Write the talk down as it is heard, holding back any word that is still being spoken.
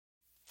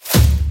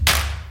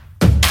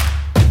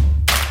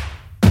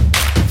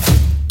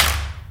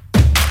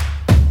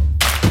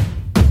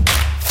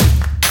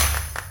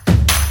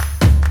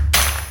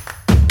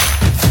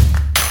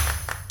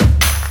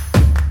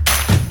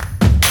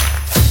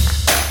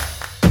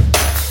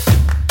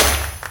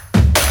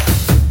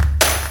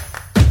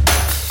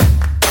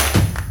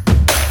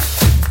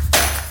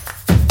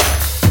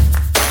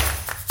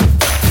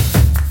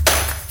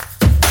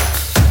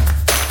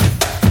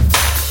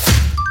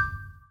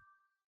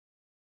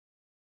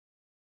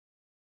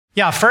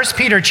Yeah, 1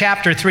 Peter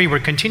chapter 3, we're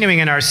continuing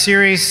in our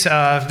series.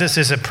 This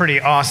is a pretty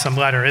awesome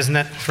letter, isn't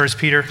it? 1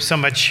 Peter, so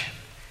much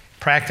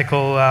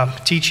practical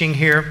teaching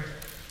here.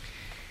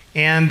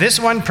 And this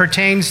one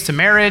pertains to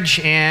marriage,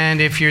 and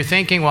if you're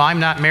thinking, well, I'm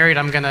not married,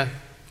 I'm going to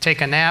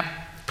take a nap,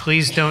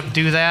 please don't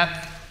do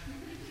that.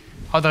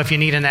 Although if you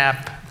need a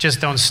nap,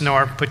 just don't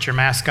snore, put your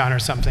mask on or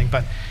something.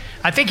 But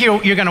I think you're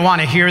going to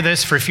want to hear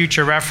this for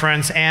future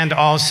reference and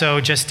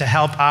also just to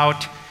help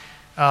out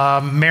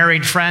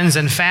married friends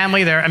and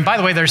family there. And by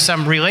the way, there's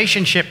some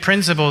relationship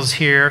principles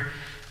here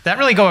that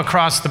really go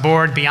across the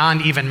board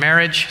beyond even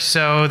marriage.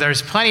 So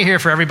there's plenty here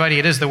for everybody.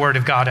 It is the Word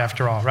of God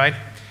after all, right?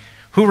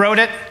 Who wrote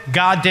it?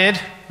 God did.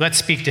 Let's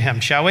speak to Him,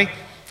 shall we?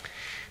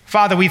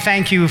 Father, we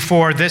thank You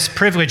for this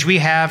privilege we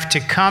have to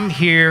come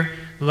here,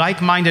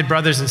 like-minded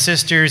brothers and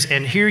sisters,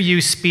 and hear You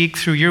speak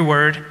through Your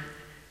Word.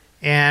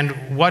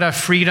 And what a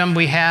freedom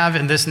we have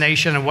in this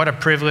nation, and what a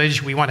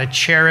privilege. We want to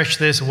cherish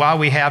this while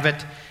we have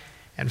it.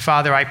 And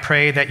Father, I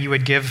pray that You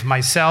would give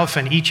myself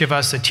and each of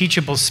us a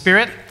teachable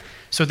spirit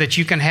so that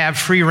You can have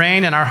free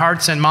reign in our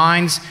hearts and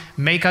minds,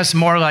 make us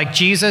more like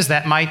Jesus.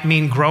 That might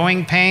mean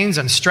growing pains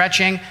and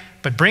stretching,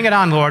 but bring it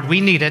on, Lord.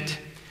 We need it.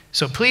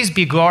 So please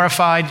be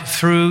glorified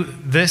through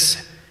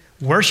this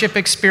worship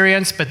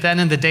experience, but then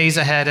in the days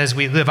ahead as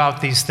we live out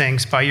these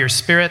things by Your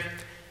Spirit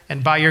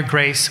and by Your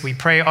grace. We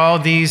pray all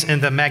these in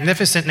the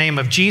magnificent name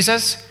of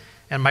Jesus.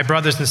 And my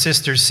brothers and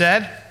sisters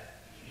said,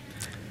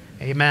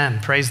 Amen.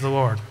 Praise the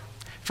Lord.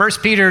 1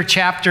 Peter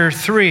chapter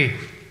 3.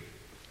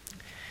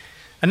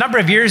 A number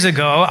of years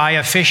ago, I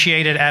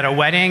officiated at a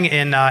wedding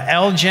in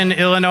Elgin,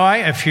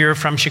 Illinois. If you're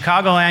from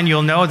Chicagoland,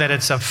 you'll know that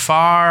it's a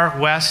far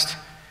west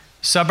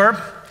suburb.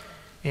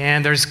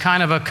 And there's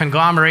kind of a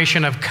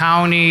conglomeration of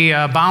county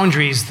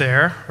boundaries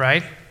there,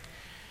 right?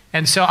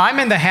 And so I'm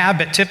in the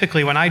habit,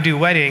 typically when I do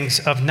weddings,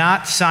 of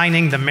not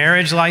signing the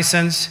marriage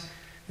license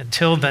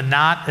until the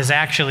knot is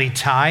actually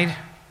tied.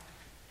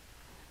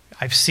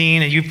 I've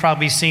seen, and you've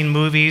probably seen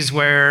movies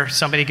where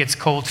somebody gets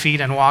cold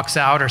feet and walks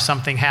out or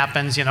something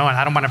happens, and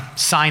I don't want to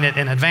sign it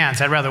in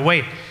advance. I'd rather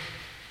wait.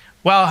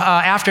 Well,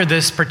 after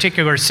this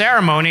particular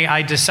ceremony,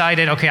 I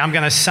decided, okay, I'm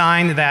going to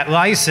sign that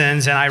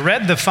license, and I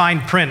read the fine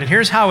print, and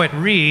here's how it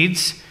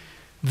reads.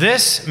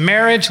 This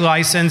marriage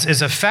license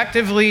is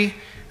effective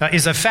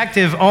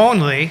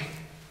only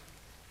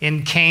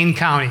in Kane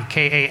County,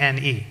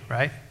 K-A-N-E,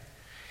 right?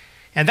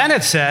 And then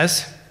it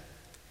says,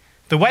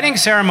 the wedding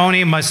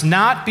ceremony must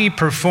not be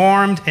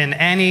performed in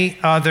any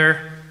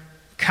other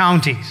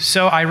county.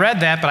 So I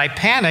read that, but I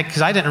panicked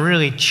because I didn't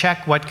really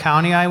check what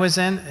county I was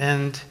in.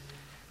 And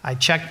I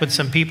checked with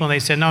some people, and they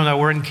said, no,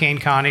 we're in Kane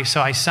County. So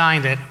I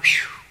signed it.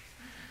 Whew.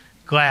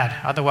 Glad.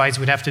 Otherwise,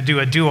 we'd have to do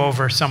a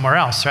do-over somewhere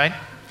else, right?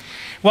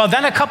 Well,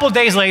 then a couple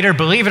days later,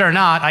 believe it or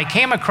not, I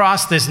came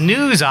across this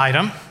news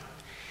item.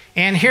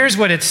 And here's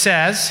what it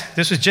says.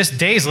 This was just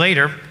days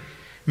later.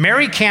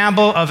 Mary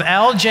Campbell of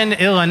Elgin,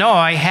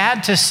 Illinois,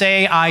 had to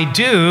say I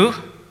do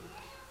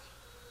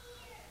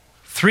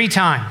 3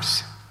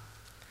 times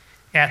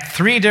at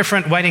 3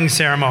 different wedding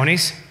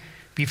ceremonies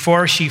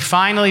before she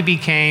finally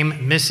became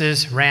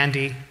Mrs.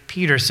 Randy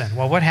Peterson.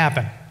 Well, what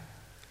happened?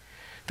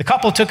 The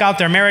couple took out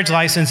their marriage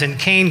license in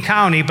Kane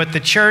County, but the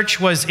church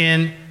was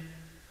in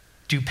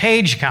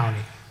DuPage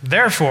County.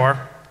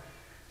 Therefore,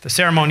 the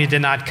ceremony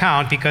did not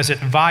count because it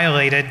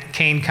violated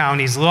Kane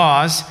County's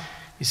laws.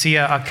 You see,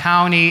 a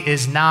county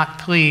is not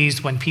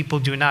pleased when people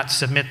do not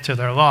submit to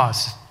their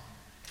laws.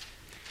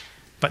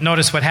 But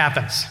notice what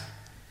happens.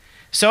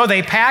 So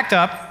they packed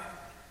up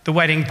the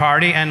wedding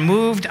party and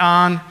moved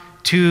on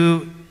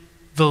to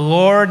the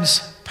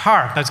Lord's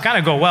Park. Now, it's got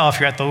to go well if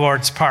you're at the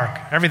Lord's Park.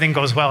 Everything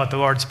goes well at the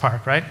Lord's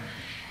Park, right?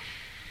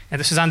 And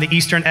this is on the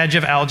eastern edge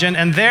of Elgin.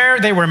 And there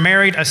they were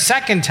married a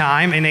second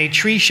time in a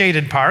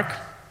tree-shaded park.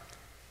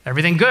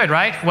 Everything good,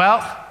 right?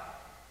 Well,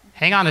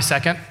 hang on a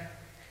second.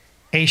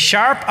 A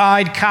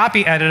sharp-eyed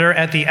copy editor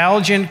at the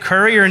Elgin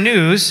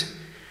Courier-News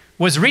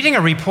was reading a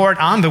report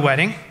on the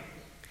wedding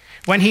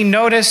when he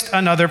noticed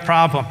another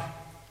problem.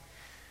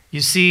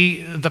 You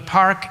see, the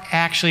park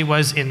actually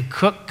was in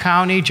Cook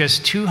County,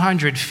 just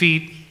 200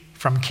 feet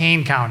from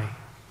Kane County.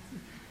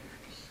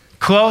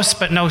 Close,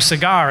 but no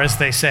cigar, as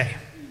they say.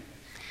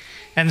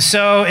 And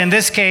so, in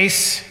this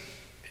case,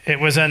 it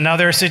was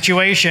another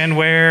situation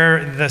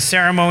where the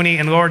ceremony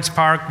in Lord's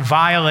Park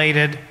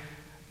violated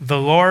the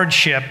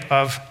lordship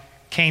of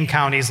Kane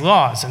County's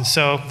laws. And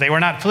so they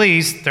were not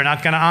pleased. They're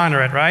not going to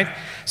honor it, right?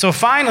 So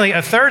finally,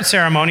 a third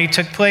ceremony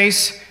took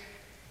place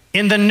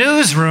in the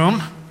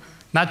newsroom,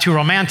 not too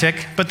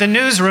romantic, but the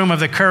newsroom of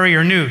the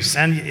Courier-News.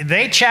 And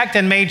they checked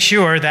and made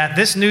sure that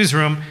this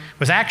newsroom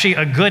was actually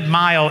a good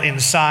mile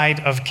inside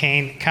of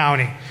Kane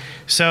County.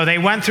 So they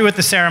went through with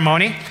the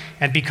ceremony,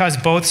 and because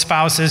both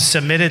spouses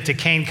submitted to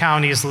Kane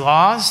County's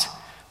laws,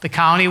 the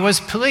county was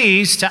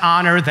pleased to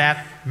honor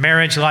that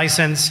marriage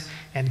license,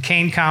 and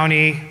Kane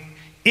County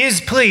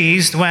is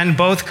pleased when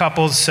both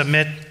couples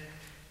submit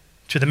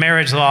to the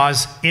marriage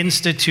laws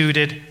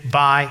instituted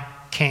by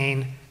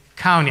Kane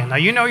County. Now,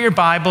 you know your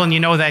Bible, and you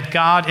know that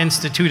God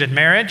instituted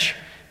marriage.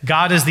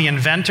 God is the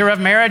inventor of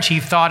marriage. He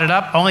thought it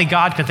up. Only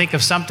God can think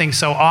of something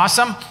so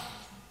awesome.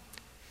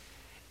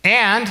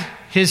 And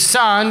his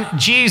son,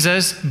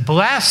 Jesus,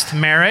 blessed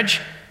marriage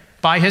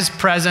by his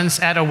presence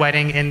at a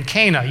wedding in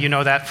Cana. You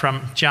know that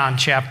from John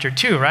chapter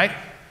 2, right?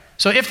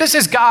 So if this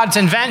is God's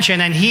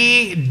invention and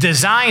he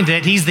designed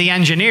it, he's the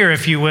engineer,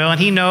 if you will, and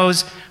he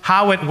knows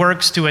how it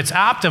works to its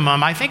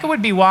optimum, I think it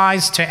would be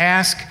wise to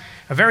ask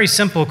a very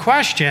simple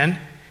question,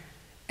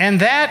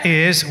 and that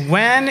is,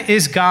 when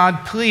is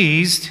God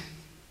pleased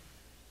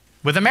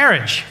with a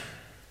marriage?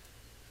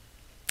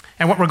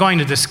 And what we're going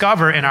to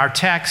discover in our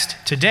text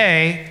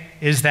today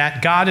is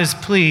that God is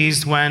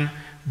pleased when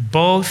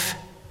both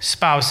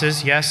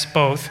spouses, yes,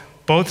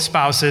 both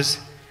spouses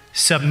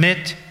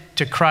submit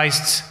to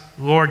Christ's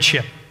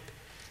lordship.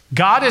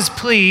 God is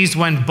pleased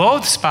when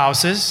both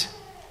spouses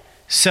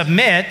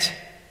submit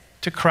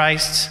to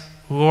Christ's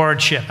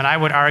lordship. And I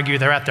would argue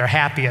they're at their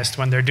happiest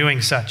when they're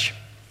doing such.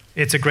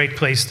 It's a great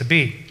place to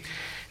be.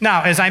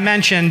 Now, as I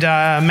mentioned,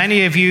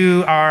 many of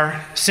you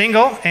are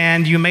single,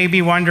 and you may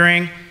be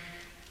wondering,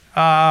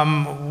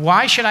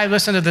 why should I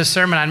listen to this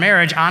sermon on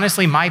marriage?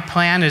 Honestly, my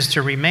plan is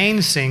to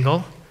remain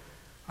single.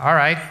 All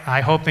right,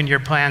 I hope in your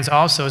plans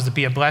also is to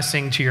be a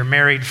blessing to your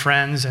married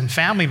friends and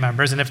family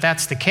members. And if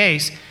that's the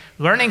case,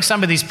 learning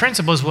some of these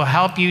principles will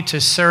help you to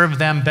serve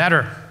them better.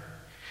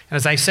 And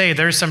as I say,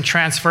 there's some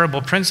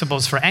transferable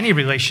principles for any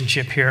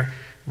relationship here,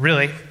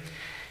 really.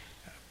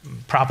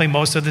 Probably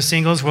most of the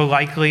singles will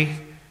likely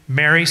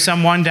marry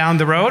someone down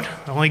the road.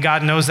 Only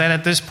God knows that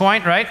at this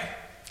point, right?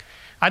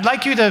 I'd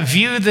like you to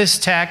view this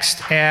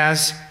text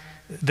as,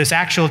 this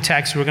actual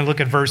text, we're going to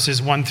look at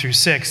verses 1 through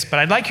 6, but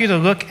I'd like you to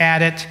look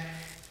at it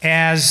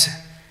as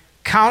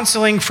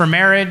counseling for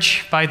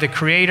marriage by the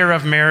creator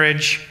of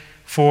marriage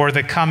for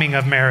the coming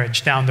of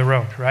marriage down the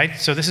road, right?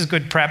 So this is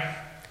good prep.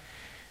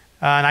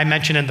 And I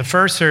mentioned in the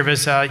first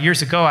service,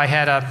 years ago,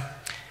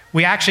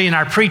 we actually in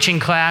our preaching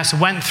class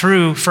went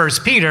through 1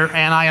 Peter,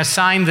 and I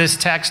assigned this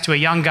text to a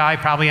young guy,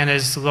 probably in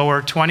his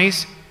lower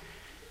 20s.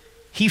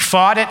 He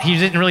fought it. He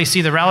didn't really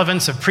see the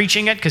relevance of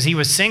preaching it because he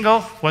was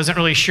single, wasn't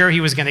really sure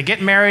he was going to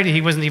get married.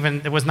 It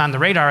wasn't on the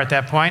radar at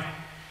that point.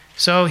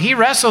 So he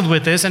wrestled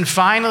with this, and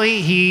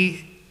finally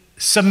he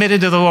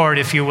submitted to the Lord,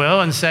 if you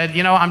will, and said,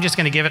 I'm just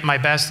going to give it my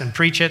best and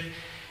preach it.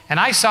 And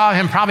I saw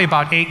him probably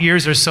about 8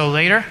 years or so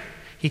later.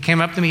 He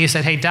came up to me, he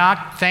said, "Hey,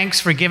 Doc, thanks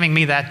for giving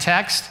me that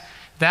text.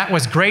 That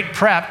was great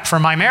prep for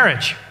my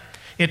marriage.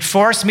 It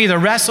forced me to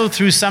wrestle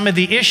through some of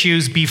the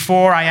issues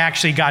before I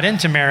actually got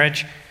into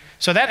marriage."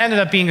 So that ended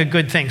up being a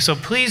good thing. So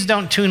please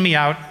don't tune me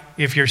out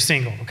if you're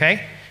single,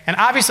 okay? And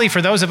obviously for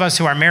those of us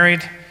who are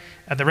married,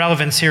 the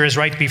relevance here is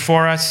right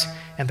before us.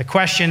 And the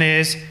question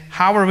is,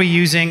 how are we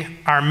using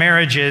our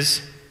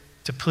marriages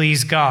to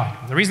please God?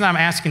 The reason I'm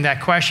asking that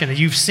question is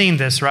you've seen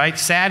this, right?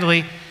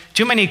 Sadly,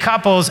 too many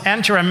couples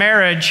enter a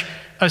marriage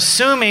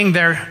assuming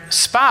their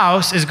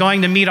spouse is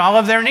going to meet all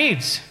of their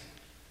needs.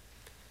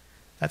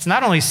 That's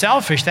not only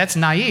selfish, that's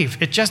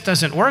naive. It just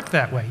doesn't work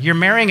that way. You're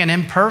marrying an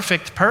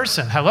imperfect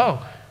person. Hello.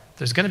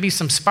 There's going to be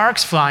some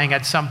sparks flying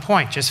at some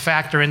point. Just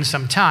factor in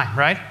some time,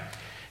 right?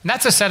 And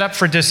that's a setup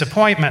for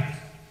disappointment.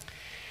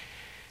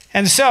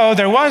 And so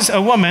there was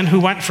a woman who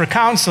went for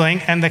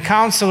counseling, and the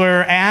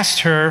counselor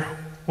asked her,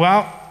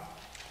 "Well,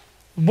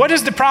 what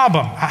is the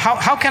problem?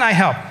 How can I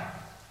help?"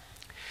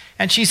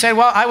 And she said,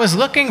 "Well, I was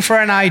looking for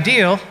an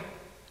ideal,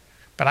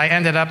 but I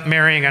ended up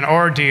marrying an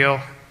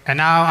ordeal, and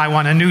now I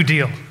want a new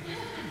deal."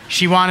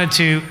 She wanted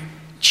to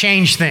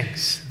change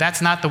things.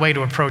 That's not the way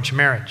to approach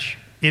marriage.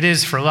 It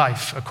is for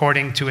life,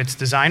 according to its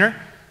designer.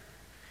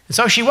 And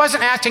so she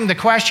wasn't asking the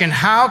question,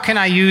 how can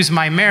I use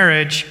my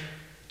marriage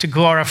to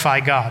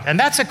glorify God? And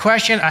that's a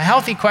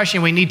healthy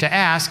question we need to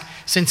ask.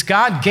 Since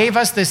God gave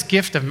us this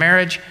gift of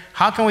marriage,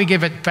 how can we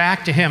give it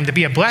back to Him, to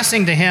be a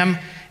blessing to Him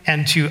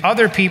and to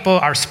other people,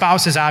 our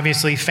spouses,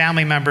 obviously,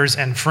 family members,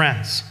 and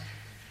friends?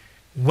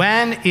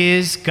 When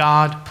is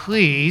God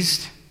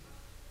pleased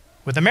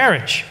with a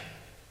marriage?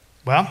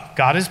 Well,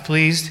 God is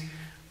pleased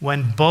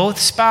when both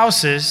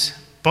spouses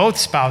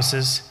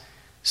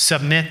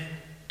submit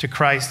to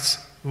Christ's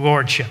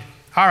lordship.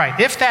 All right,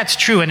 if that's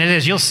true, and it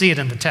is, you'll see it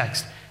in the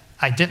text.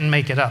 I didn't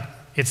make it up.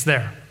 It's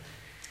there.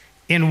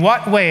 In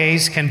what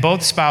ways can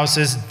both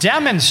spouses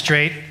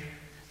demonstrate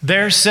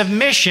their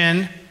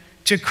submission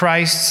to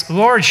Christ's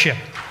lordship?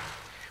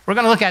 We're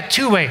going to look at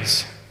 2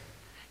 ways.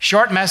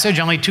 Short message,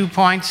 only 2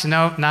 points.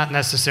 No, not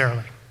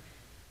necessarily.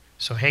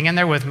 So hang in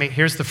there with me.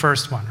 Here's the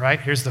first one, right?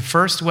 Here's the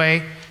first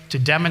way to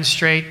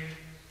demonstrate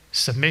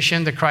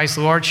submission to Christ's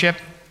lordship,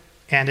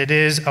 and it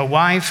is a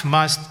wife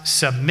must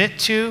submit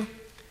to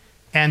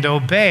and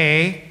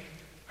obey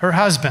her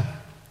husband.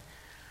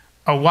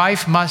 A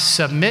wife must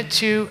submit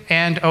to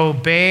and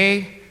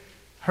obey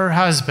her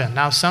husband.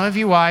 Now, some of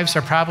you wives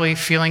are probably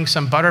feeling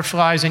some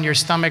butterflies in your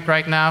stomach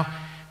right now.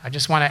 I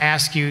just want to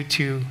ask you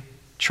to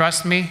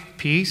trust me,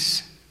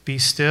 peace, be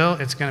still.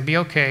 It's going to be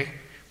okay.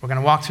 We're going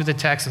to walk through the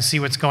text and see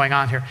what's going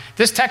on here.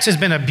 This text has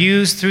been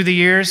abused through the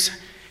years.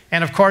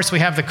 And of course, we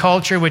have the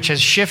culture which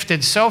has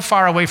shifted so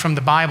far away from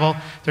the Bible.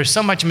 There's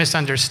so much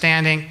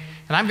misunderstanding.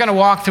 And And I'm going to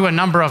walk through a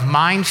number of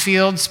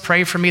minefields.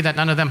 Pray for me that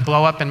none of them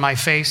blow up in my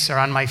face or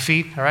on my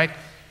feet, all right?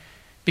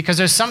 Because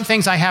there's some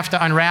things I have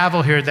to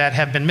unravel here that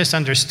have been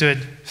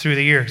misunderstood through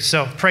the years.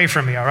 So pray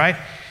for me, all right?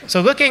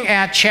 So looking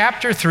at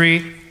chapter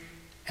 3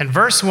 and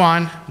verse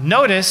 1,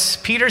 notice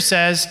Peter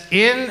says,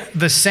 in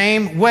the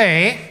same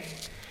way,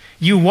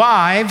 you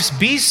wives,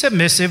 be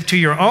submissive to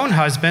your own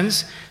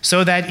husbands,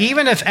 so that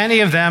even if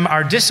any of them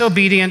are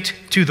disobedient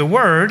to the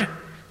word,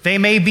 they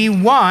may be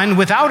won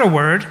without a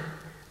word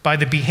by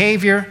the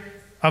behavior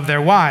of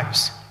their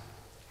wives,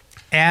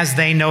 as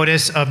they,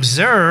 notice,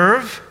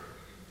 observe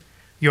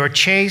your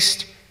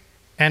chaste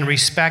and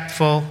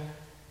respectful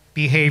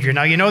behavior.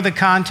 Now, you know the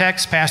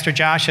context. Pastor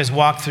Josh has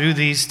walked through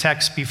these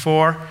texts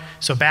before.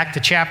 So back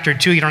to chapter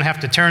 2, you don't have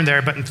to turn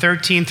there, but in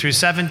 13 through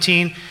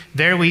 17,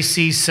 there we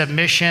see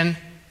submission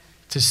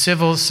to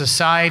civil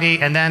society.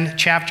 And then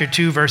chapter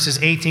 2,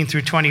 verses 18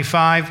 through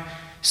 25,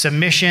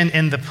 submission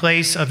in the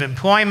place of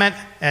employment.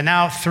 And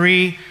now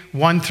 3,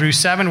 1 through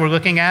 7, we're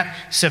looking at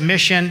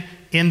submission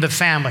in the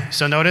family.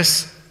 So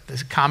notice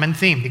the common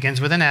theme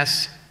begins with an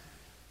S.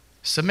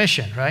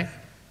 Submission, right?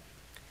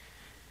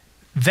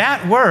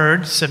 That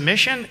word,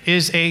 submission,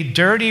 is a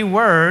dirty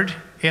word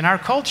in our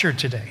culture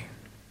today.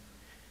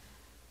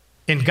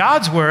 In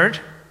God's word,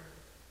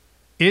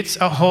 it's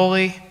a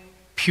holy,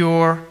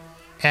 pure,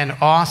 and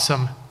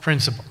awesome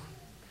principle.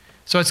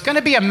 So it's going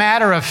to be a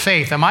matter of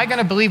faith. Am I going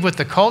to believe what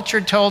the culture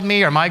told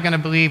me, or am I going to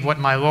believe what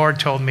my Lord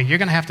told me? You're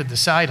going to have to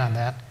decide on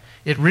that.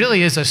 It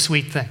really is a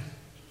sweet thing.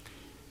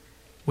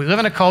 We live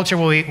in a culture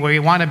where we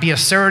want to be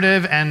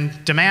assertive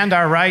and demand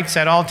our rights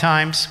at all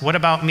times. What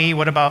about me?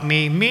 What about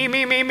me? Me,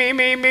 me, me, me,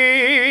 me,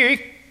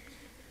 me.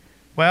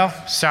 Well,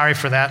 sorry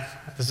for that.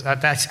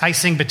 I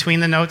sing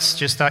between the notes.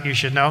 Just thought you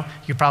should know.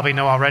 You probably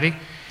know already.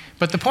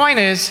 But the point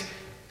is,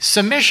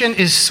 submission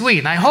is sweet.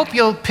 And I hope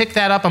you'll pick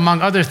that up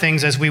among other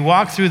things as we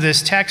walk through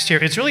this text here.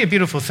 It's really a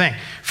beautiful thing.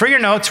 For your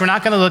notes, we're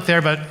not going to look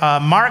there,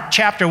 but Mark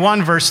chapter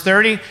 1, verse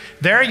 30,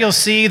 there you'll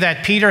see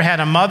that Peter had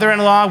a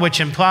mother-in-law, which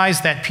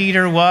implies that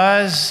Peter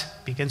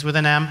begins with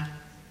an M.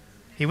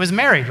 He was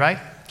married, right?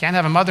 Can't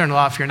have a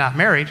mother-in-law if you're not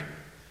married.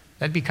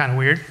 That'd be kind of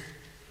weird.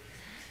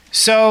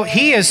 So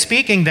he is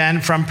speaking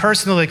then from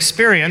personal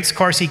experience. Of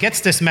course, he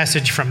gets this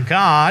message from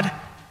God,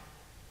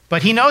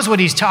 but he knows what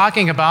he's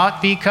talking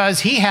about because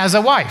he has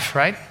a wife,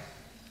 right?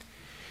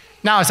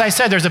 Now, as I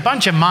said, there's a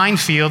bunch of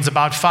minefields,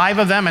 about 5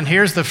 of them, and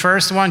here's the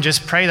first one.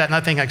 Just pray that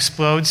nothing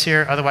explodes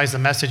here, otherwise the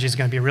message is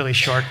going to be really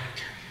short.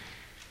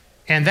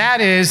 And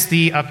that is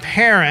the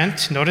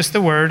apparent, notice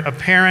the word,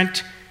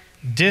 apparent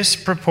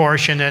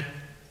disproportionate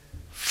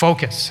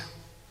focus.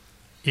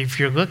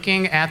 If you're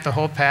looking at the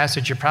whole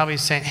passage, you're probably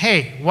saying,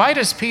 hey, why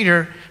does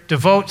Peter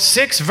devote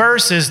 6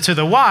 verses to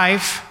the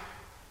wife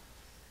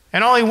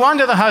and only 1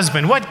 to the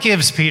husband? What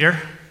gives, Peter?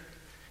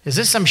 Is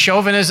this some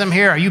chauvinism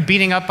here? Are you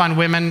beating up on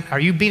women? Are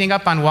you beating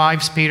up on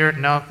wives, Peter?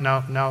 No,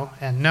 no, no,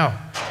 and no.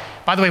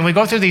 By the way, when we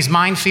go through these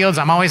minefields,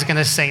 I'm always going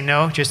to say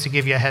no, just to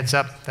give you a heads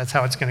up. That's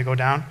how it's going to go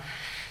down.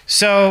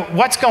 So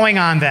what's going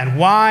on then?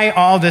 Why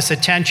all this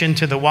attention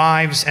to the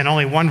wives and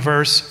only 1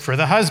 verse for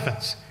the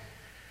husbands?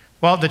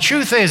 Well, the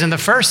truth is, in the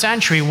first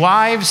century,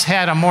 wives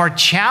had a more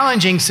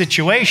challenging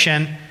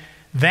situation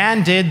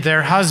than did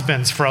their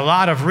husbands for a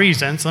lot of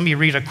reasons. Let me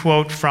read a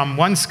quote from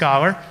one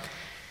scholar.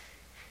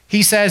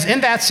 He says,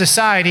 in that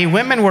society,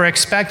 women were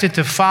expected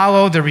to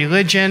follow the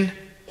religion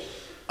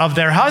of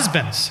their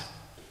husbands.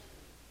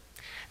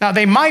 Now,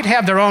 they might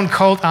have their own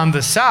cult on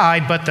the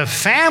side, but the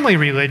family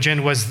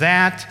religion was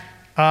that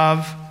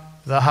of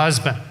the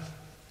husband.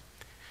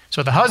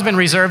 So the husband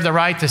reserved the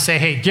right to say,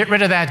 hey, get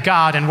rid of that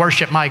God and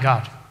worship my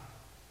God.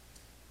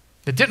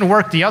 It didn't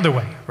work the other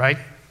way, right?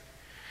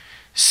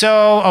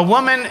 So a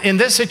woman in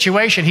this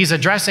situation, he's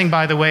addressing,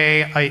 by the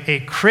way, a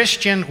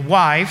Christian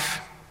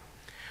wife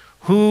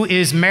who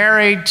is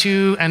married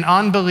to an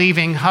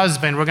unbelieving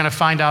husband. We're going to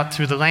find out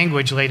through the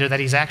language later that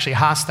he's actually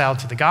hostile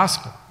to the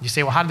gospel. You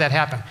say, well, how did that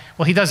happen?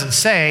 Well, he doesn't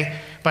say,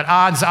 but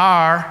odds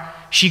are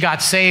she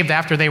got saved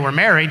after they were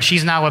married.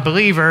 She's now a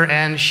believer,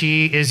 and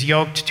she is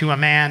yoked to a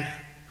man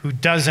who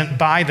doesn't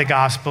buy the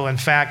gospel. In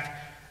fact,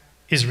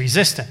 is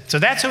resistant. So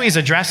that's who he's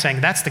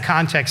addressing. That's the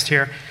context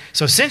here.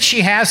 So since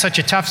she has such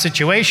a tough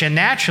situation,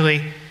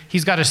 naturally,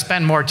 he's got to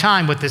spend more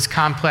time with this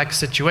complex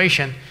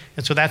situation.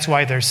 And so that's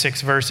why there's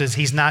 6 verses.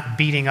 He's not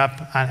beating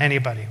up on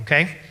anybody,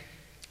 okay?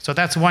 So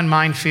that's one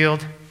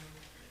minefield.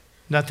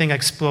 Nothing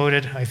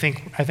exploded. I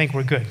think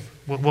we're good.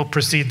 We'll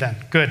proceed then.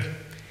 Good.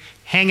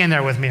 Hang in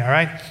there with me, all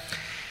right?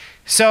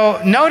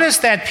 So notice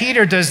that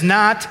Peter does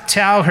not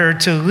tell her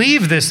to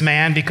leave this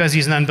man because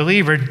he's an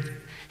unbeliever.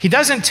 He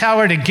doesn't tell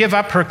her to give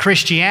up her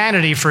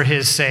Christianity for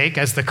his sake,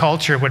 as the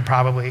culture would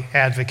probably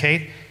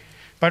advocate,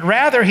 but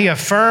rather he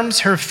affirms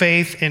her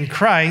faith in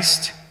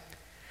Christ,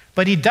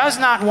 but he does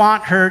not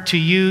want her to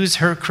use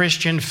her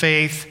Christian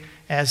faith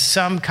as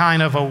some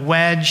kind of a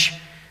wedge,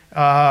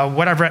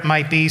 whatever it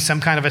might be,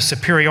 some kind of a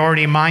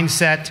superiority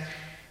mindset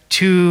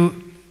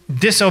to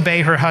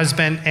disobey her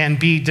husband and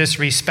be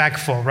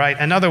disrespectful, right?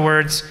 In other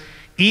words,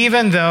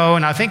 even though,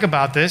 now think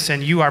about this,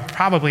 and you are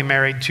probably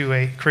married to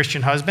a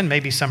Christian husband,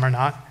 maybe some are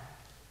not.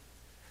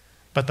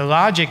 But the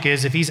logic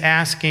is if he's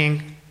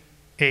asking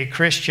a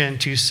Christian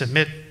to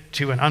submit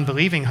to an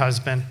unbelieving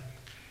husband,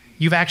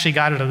 you've actually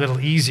got it a little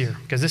easier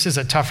because this is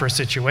a tougher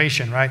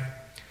situation, right?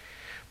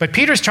 But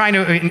Peter's trying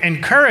to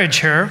encourage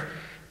her,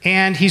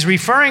 and he's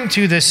referring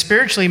to this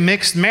spiritually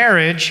mixed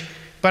marriage.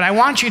 But I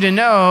want you to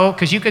know,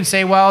 because you could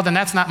say, well, then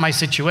that's not my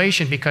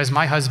situation because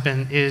my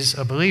husband is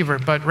a believer.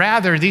 But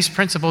rather, these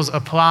principles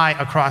apply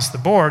across the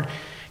board.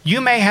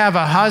 You may have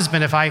a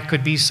husband, if I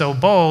could be so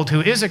bold,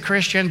 who is a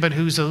Christian, but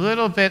who's a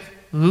little bit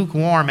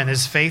lukewarm in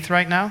his faith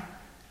right now,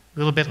 a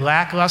little bit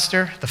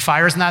lackluster. The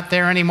fire's not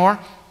there anymore.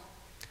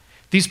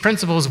 These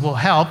principles will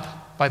help,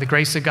 by the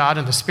grace of God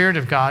and the Spirit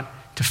of God,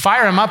 to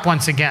fire him up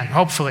once again,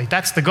 hopefully.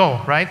 That's the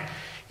goal, right?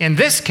 In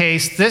this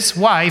case, this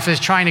wife is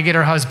trying to get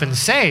her husband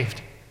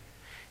saved.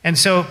 And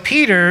so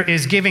Peter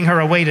is giving her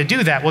a way to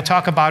do that. We'll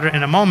talk about it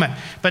in a moment.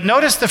 But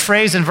notice the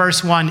phrase in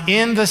verse 1,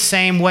 in the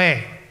same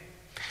way.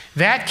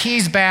 That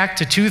keys back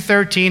to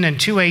 2:13 and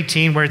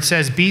 2:18 where it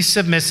says, be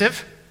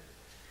submissive.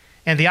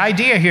 And the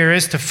idea here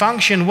is to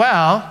function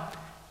well,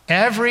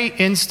 every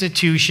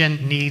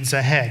institution needs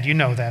a head. You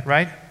know that,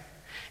 right?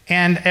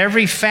 And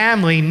every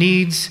family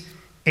needs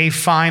a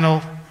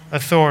final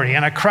authority.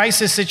 In a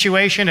crisis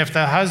situation, if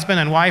the husband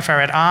and wife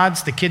are at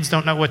odds, the kids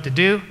don't know what to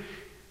do,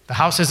 the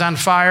house is on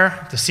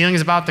fire, the ceiling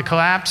is about to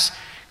collapse,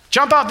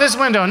 jump out this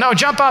window, no,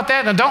 jump out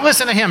that, no, don't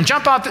listen to him,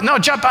 jump out, no,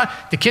 jump out.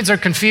 The kids are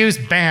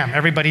confused, bam,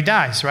 everybody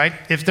dies, right?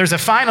 If there's a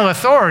final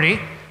authority,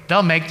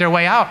 they'll make their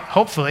way out,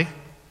 hopefully.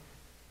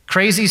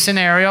 Crazy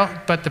scenario,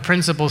 but the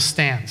principle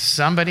stands.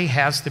 Somebody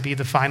has to be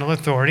the final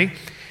authority.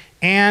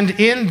 And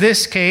in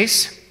this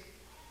case,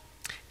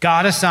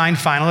 God assigned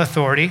final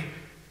authority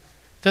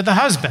to the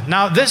husband.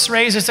 Now, this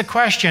raises a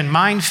question,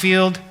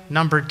 minefield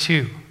number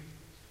 2.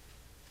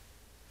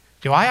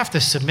 Do I have to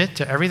submit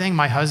to everything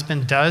my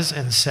husband does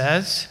and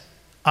says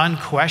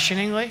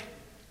unquestioningly?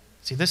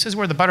 See, this is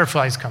where the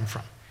butterflies come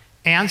from.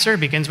 Answer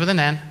begins with an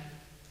N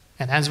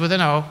and ends with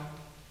an O.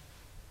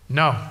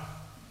 No.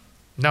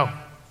 No.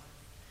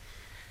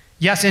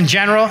 Yes, in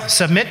general,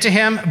 submit to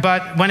him,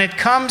 but when it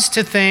comes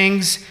to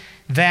things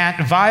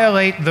that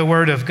violate the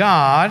Word of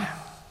God,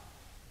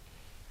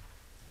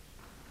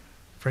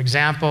 for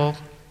example,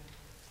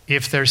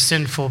 if there's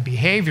sinful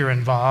behavior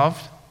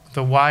involved,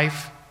 the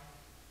wife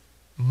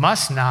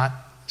must not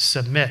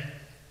submit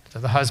to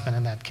the husband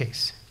in that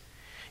case.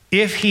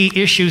 If he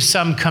issues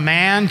some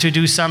command to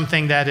do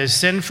something that is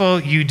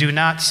sinful, you do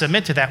not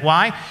submit to that.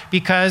 Why?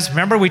 Because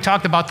remember we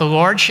talked about the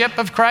lordship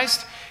of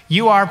Christ?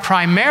 You are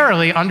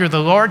primarily under the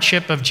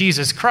lordship of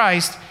Jesus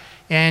Christ,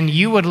 and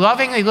you would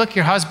lovingly look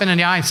your husband in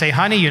the eye and say,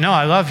 honey, you know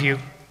I love you.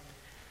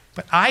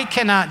 But I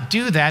cannot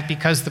do that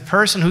because the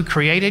person who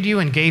created you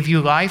and gave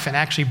you life and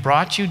actually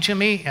brought you to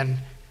me, and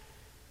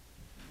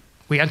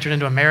we entered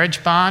into a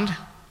marriage bond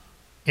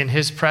in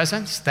his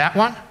presence, that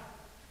one,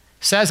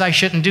 says I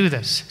shouldn't do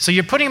this. So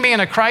you're putting me in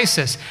a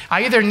crisis.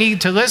 I either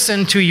need to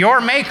listen to your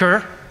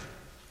maker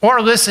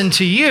or listen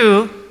to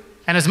you,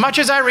 and as much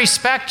as I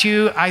respect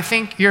you, I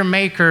think your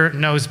maker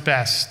knows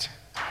best.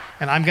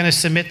 And I'm going to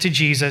submit to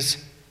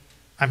Jesus.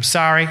 I'm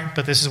sorry,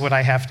 but this is what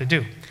I have to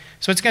do.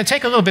 So it's going to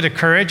take a little bit of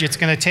courage. It's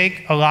going to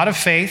take a lot of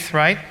faith,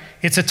 right?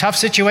 It's a tough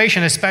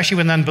situation, especially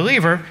with an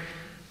unbeliever.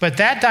 But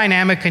that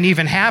dynamic can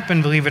even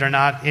happen, believe it or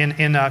not,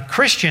 in a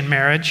Christian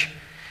marriage.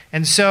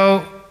 And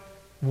so,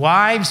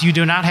 wives, you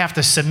do not have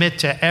to submit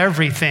to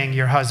everything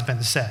your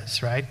husband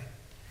says, right?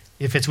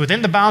 If it's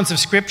within the bounds of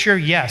Scripture,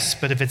 yes.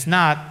 But if it's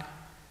not,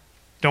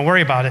 don't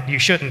worry about it. You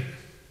shouldn't.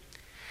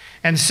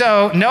 And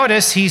so,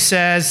 notice he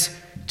says,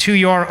 to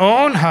your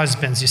own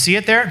husbands. You see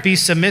it there? Be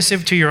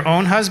submissive to your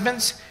own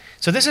husbands.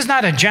 So this is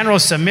not a general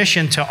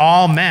submission to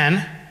all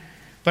men,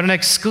 but an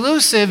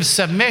exclusive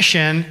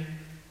submission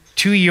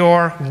to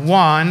your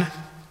one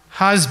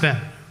husband.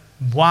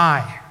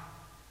 Why?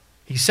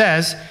 He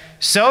says,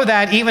 so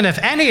that even if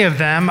any of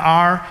them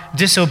are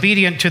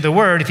disobedient to the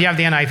word, if you have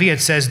the NIV,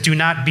 it says, do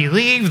not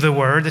believe the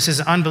word. This is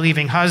an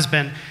unbelieving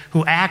husband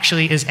who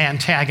actually is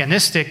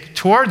antagonistic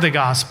toward the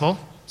gospel.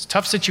 It's a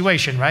tough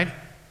situation, right?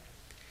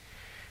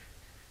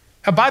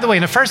 By the way,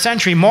 in the first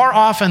century, more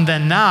often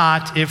than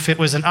not, if it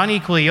was an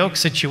unequally yoked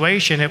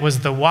situation, it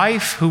was the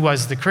wife who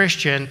was the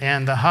Christian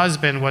and the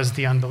husband was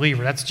the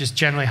unbeliever. That's just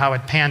generally how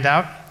it panned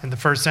out in the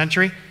first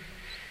century.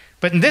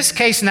 But in this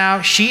case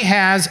now, she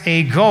has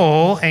a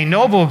goal, a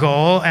noble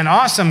goal, an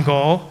awesome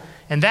goal,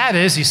 and that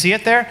is, you see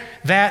it there,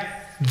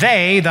 that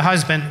they, the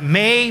husband,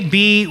 may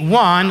be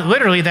won,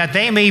 literally that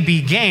they may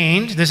be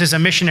gained. This is a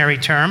missionary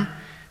term,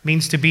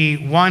 means to be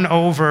won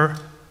over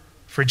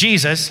for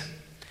Jesus.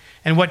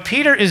 And what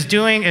Peter is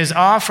doing is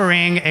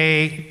offering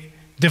a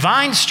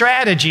divine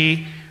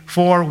strategy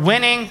for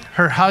winning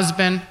her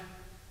husband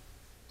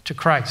to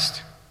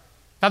Christ.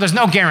 Now, there's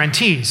no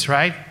guarantees,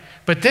 right?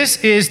 But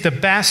this is the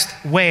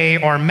best way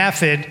or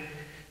method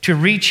to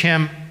reach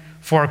him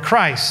for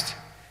Christ.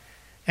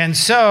 And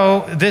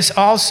so this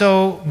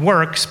also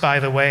works, by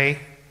the way,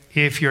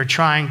 if you're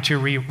trying to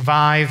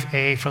revive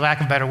for lack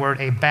of a better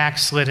word, a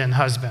backslidden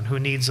husband who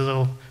needs a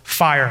little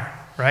fire,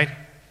 right?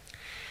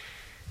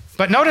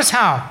 But notice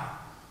how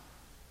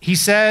he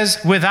says,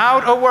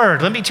 without a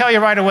word. Let me tell you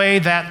right away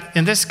that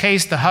in this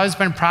case, the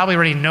husband probably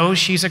already knows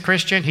she's a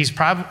Christian. She's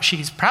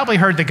probably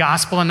heard the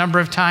gospel a number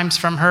of times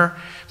from her.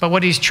 But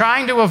what he's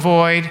trying to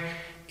avoid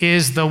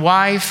is the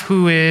wife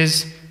who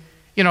is,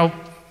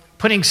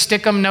 putting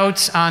stickum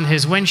notes on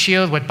his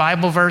windshield with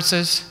Bible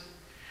verses,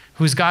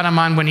 who's got them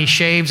on when he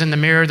shaves in the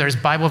mirror. There's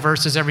Bible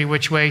verses every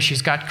which way.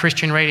 She's got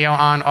Christian radio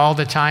on all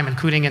the time,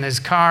 including in his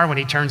car when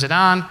he turns it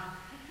on.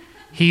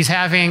 He's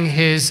having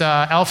his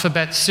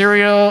alphabet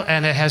cereal,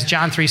 and it has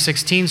John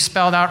 3:16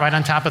 spelled out right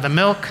on top of the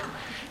milk.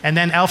 And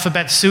then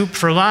alphabet soup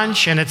for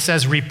lunch, and it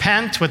says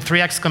repent with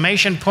 3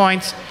 exclamation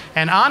points.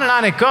 And on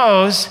it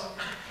goes.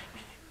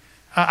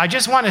 I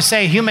just want to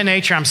say, human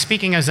nature, I'm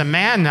speaking as a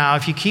man now.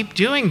 If you keep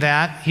doing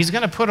that, he's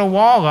going to put a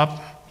wall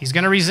up. He's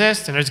going to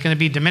resist, and there's going to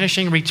be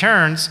diminishing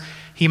returns.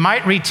 He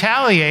might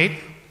retaliate.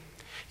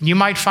 You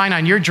might find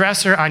on your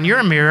dresser, on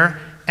your mirror,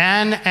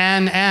 N.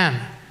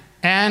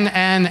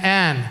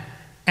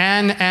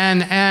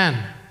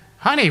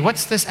 Honey,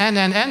 what's this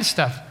N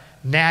stuff?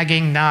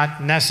 Nagging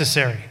not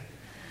necessary.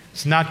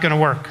 It's not going to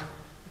work.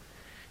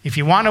 If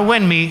you want to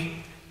win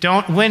me,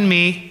 don't win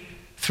me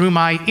through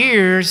my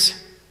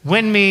ears,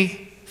 win me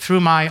through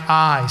my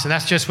eyes. And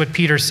that's just what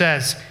Peter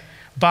says.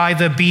 By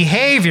the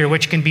behavior,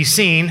 which can be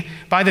seen,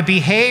 by the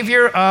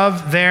behavior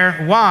of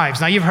their wives.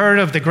 Now you've heard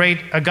of the great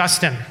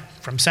Augustine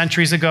from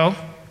centuries ago.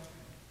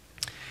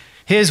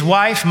 His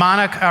wife,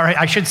 Monica, or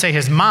I should say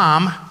his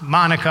mom,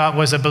 Monica,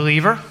 was a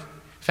believer.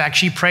 In fact,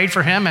 she prayed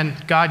for him,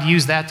 and God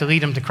used that to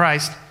lead him to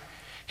Christ.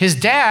 His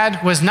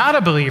dad was not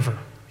a believer.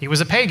 He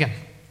was a pagan.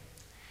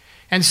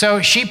 And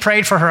so she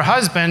prayed for her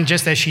husband,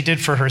 just as she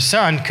did for her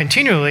son,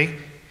 continually.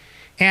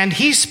 And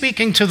he's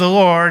speaking to the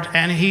Lord,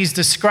 and he's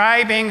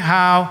describing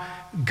how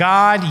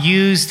God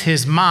used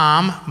his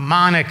mom,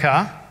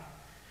 Monica,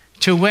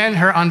 to win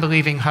her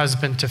unbelieving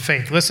husband to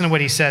faith. Listen to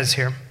what he says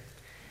here.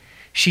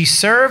 She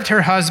served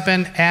her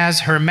husband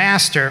as her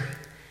master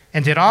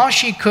and did all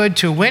she could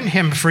to win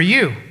him for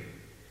you,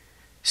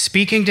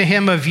 speaking to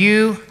him of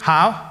you,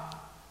 how?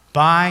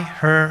 By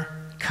her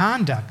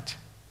conduct,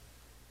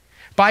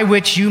 by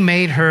which you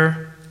made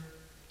her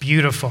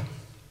beautiful.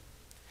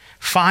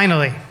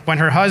 Finally, when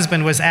her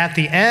husband was at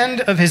the end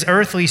of his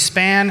earthly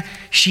span,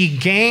 she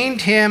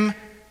gained him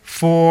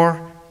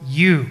for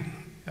you.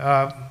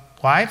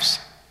 Wives,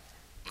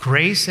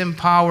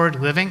 grace-empowered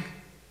living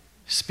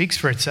speaks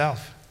for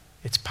itself.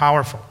 It's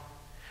powerful.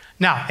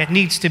 Now, it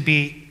needs to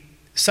be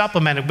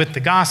supplemented with the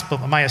gospel,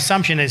 but my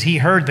assumption is he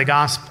heard the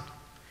gospel.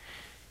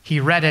 He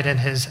read it in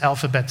his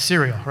alphabet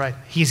cereal, right?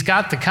 He's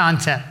got the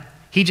content.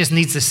 He just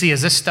needs to see,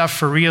 is this stuff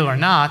for real or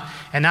not?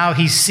 And now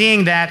he's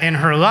seeing that in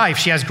her life.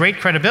 She has great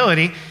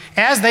credibility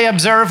as they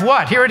observe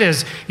what? Here it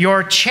is.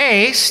 Your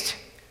chaste,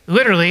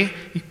 literally,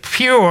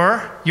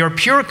 pure, your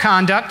pure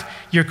conduct,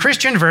 your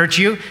Christian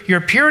virtue,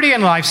 your purity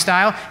in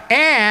lifestyle,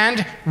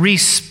 and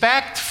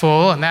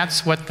respectful, and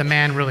that's what the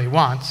man really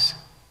wants,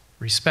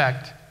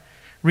 respect.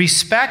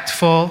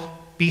 Respectful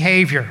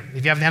behavior.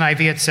 If you have the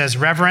NIV, it says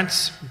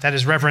reverence. That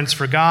is reverence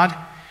for God.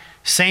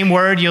 Same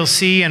word you'll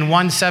see in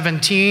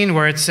 1:17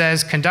 where it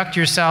says, conduct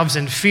yourselves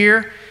in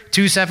fear.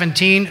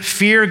 2:17,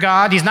 fear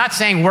God. He's not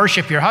saying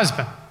worship your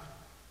husband,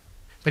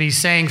 but he's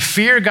saying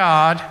fear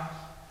God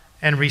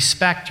and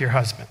respect your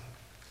husband.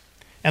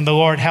 And the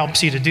Lord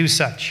helps you to do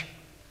such.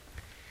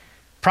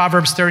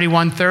 Proverbs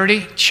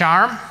 31:30,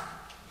 charm.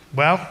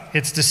 Well,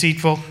 it's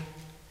deceitful.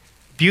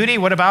 Beauty,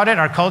 what about it?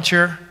 Our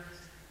culture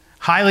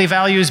highly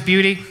values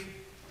beauty.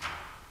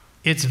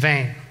 It's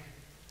vain.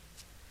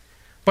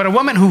 But a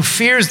woman who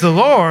fears the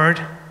Lord,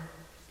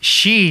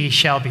 she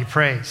shall be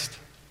praised.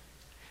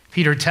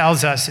 Peter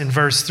tells us in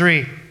verse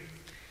 3,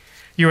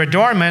 your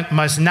adornment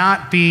must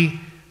not be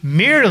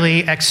merely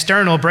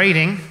external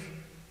braiding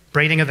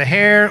of the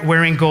hair,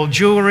 wearing gold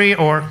jewelry,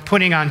 or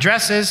putting on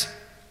dresses,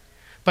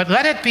 but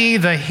let it be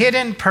the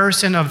hidden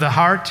person of the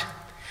heart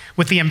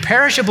with the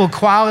imperishable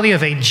quality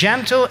of a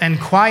gentle and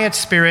quiet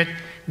spirit,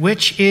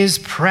 which is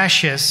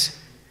precious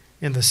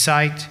in the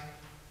sight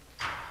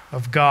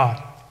of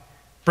God.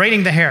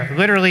 Braiding the hair,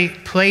 literally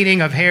plaiting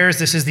of hairs.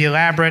 This is the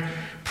elaborate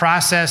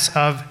process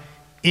of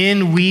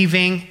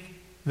inweaving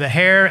the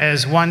hair,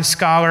 as one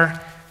scholar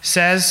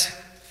says.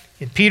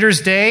 In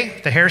Peter's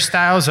day, the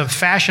hairstyles of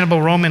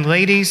fashionable Roman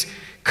ladies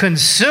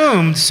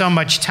consumed so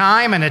much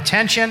time and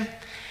attention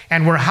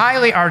and were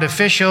highly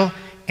artificial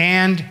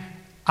and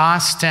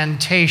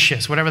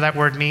ostentatious. Whatever that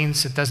word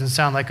means, it doesn't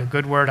sound like a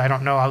good word. I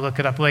don't know. I'll look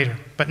it up later.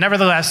 But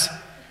nevertheless,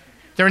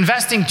 they're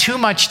investing too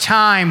much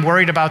time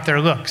worried about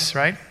their looks,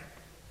 right?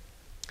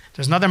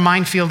 There's another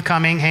minefield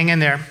coming. Hang in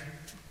there.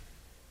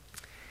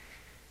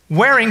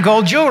 Wearing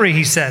gold jewelry,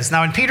 he says.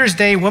 Now, in Peter's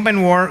day,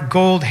 women wore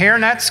gold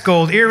hairnets,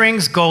 gold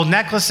earrings, gold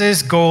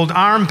necklaces, gold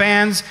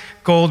armbands,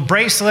 gold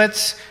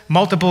bracelets,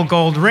 multiple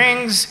gold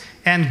rings,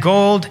 and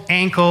gold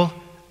ankle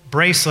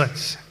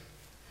bracelets.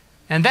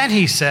 And then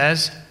he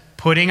says,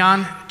 putting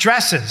on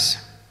dresses.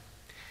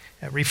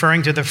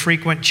 referring to the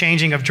frequent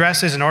changing of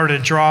dresses in order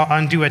to draw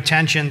undue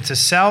attention to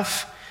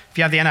self. If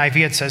you have the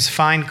NIV, it says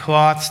fine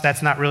cloths.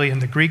 That's not really in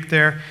the Greek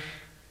there.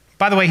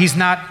 By the way, he's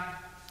not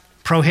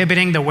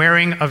prohibiting the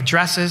wearing of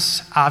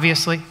dresses,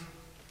 obviously.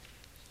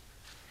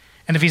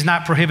 And if he's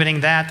not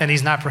prohibiting that, then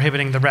he's not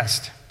prohibiting the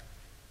rest.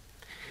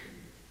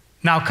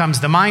 Now comes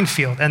the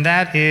minefield, and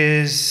that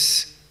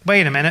is,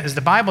 wait a minute, is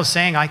the Bible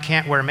saying I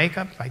can't wear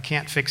makeup? I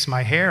can't fix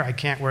my hair? I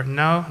can't wear,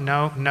 no,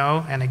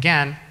 and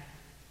again,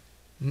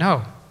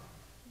 no.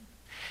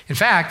 In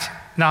fact,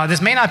 now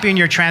this may not be in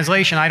your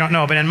translation, I don't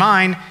know, but in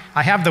mine,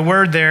 I have the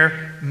word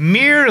there,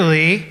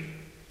 merely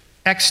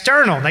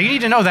external. Now you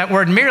need to know that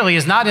word merely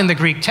is not in the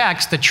Greek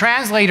text. The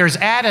translators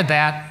added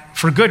that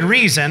for good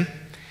reason,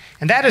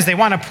 and that is they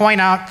want to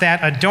point out that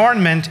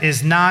adornment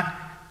is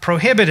not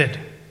prohibited.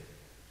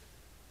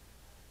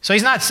 So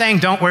he's not saying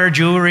don't wear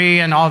jewelry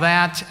and all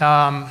that.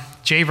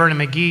 J. Vernon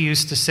McGee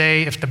used to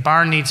say, if the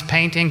barn needs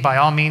painting, by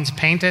all means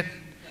paint it.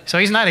 So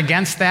he's not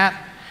against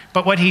that.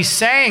 But what he's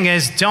saying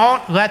is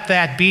don't let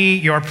that be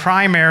your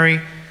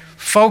primary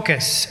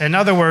focus. In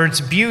other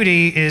words,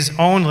 beauty is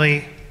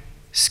only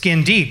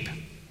skin deep.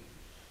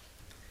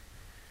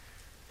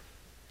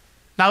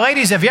 Now,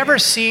 ladies, have you ever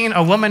seen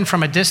a woman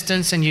from a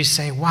distance and you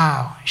say,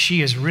 wow,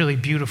 she is really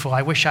beautiful.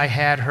 I wish I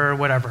had her,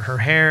 whatever, her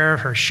hair,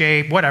 her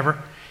shape, whatever.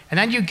 And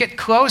then you get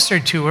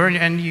closer to her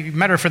and you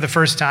met her for the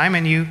first time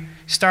and you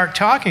start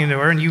talking to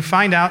her and you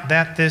find out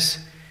that this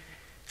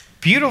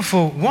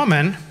beautiful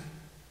woman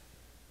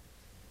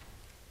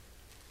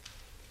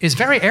is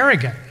very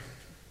arrogant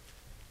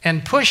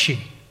and pushy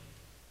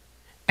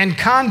and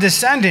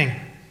condescending.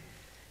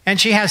 And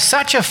she has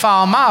such a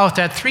foul mouth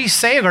that 3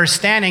 sailors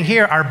standing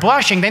here are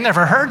blushing. They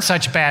never heard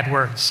such bad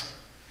words.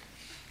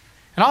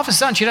 And all of a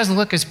sudden, she doesn't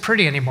look as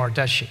pretty anymore,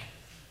 does she?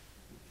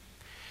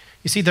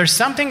 You see, there's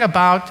something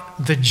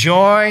about the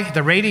joy,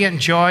 the radiant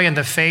joy in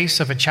the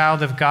face of a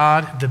child of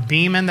God, the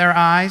beam in their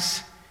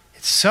eyes.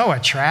 It's so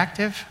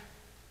attractive.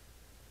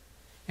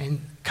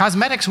 And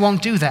cosmetics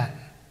won't do that.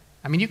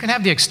 I mean, you can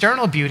have the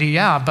external beauty,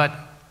 yeah, but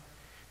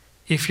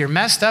if you're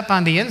messed up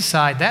on the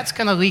inside, that's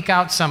going to leak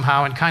out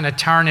somehow and kind of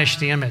tarnish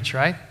the image,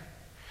 right?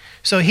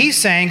 So he's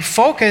saying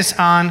focus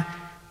on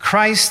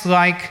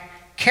Christ-like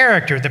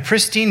character. The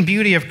pristine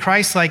beauty of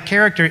Christ-like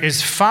character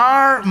is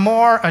far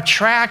more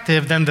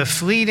attractive than the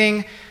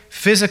fleeting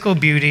physical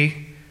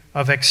beauty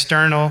of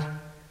external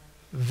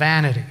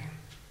vanity.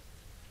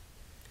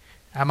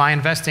 Am I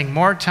investing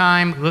more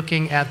time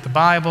looking at the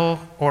Bible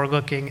or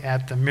looking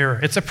at the mirror?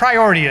 It's a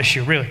priority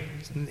issue, really.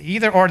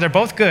 Either or, they're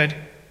both good,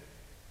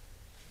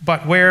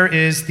 but where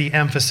is the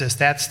emphasis?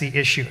 That's the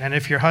issue. And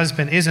if your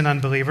husband is an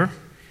unbeliever,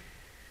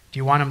 do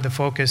you want him to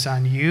focus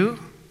on you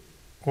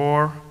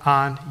or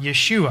on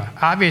Yeshua?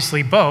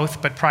 Obviously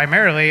both, but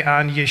primarily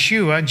on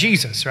Yeshua,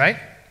 Jesus, right?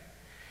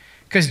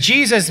 Because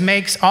Jesus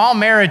makes all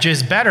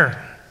marriages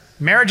better.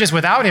 Marriages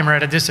without him are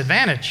at a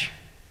disadvantage.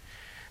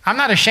 I'm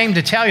not ashamed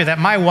to tell you that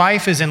my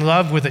wife is in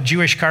love with a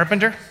Jewish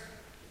carpenter,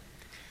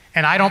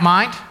 and I don't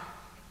mind,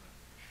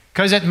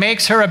 because it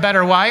makes her a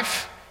better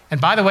wife. And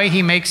by the way,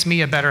 he makes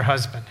me a better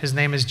husband. His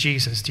name is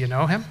Jesus. Do you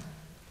know him?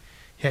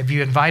 Have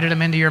you invited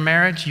him into your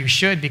marriage? You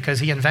should, because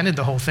he invented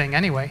the whole thing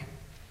anyway.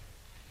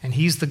 And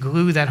he's the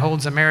glue that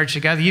holds a marriage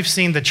together. You've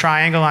seen the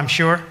triangle, I'm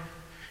sure.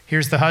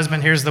 Here's the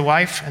husband, here's the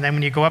wife. And then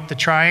when you go up the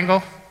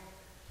triangle,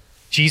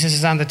 Jesus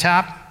is on the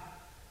top.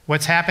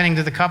 What's happening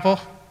to the couple?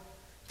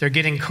 They're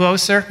getting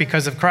closer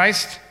because of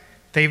Christ.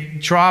 They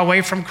draw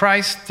away from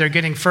Christ. They're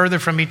getting further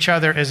from each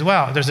other as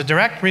well. There's a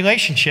direct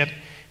relationship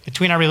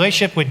between our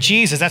relationship with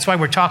Jesus. That's why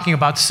we're talking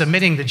about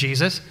submitting to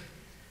Jesus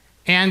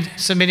and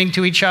submitting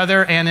to each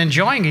other and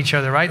enjoying each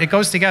other, right? It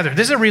goes together.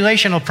 This is a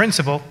relational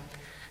principle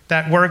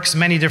that works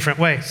many different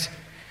ways.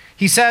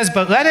 He says,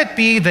 but let it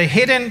be the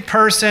hidden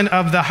person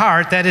of the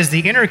heart, that is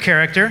the inner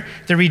character,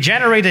 the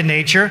regenerated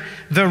nature,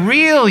 the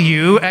real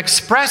you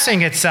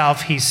expressing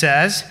itself, he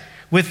says,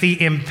 with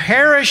the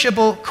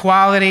imperishable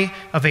quality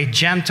of a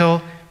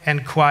gentle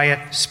and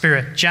quiet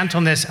spirit.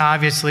 Gentleness,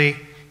 obviously,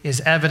 is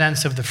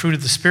evidence of the fruit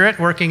of the Spirit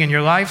working in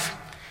your life.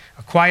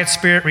 A quiet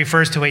spirit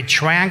refers to a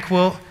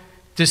tranquil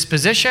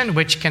disposition,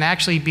 which can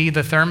actually be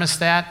the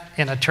thermostat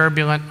in a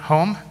turbulent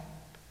home.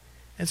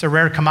 It's a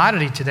rare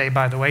commodity today,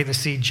 by the way, to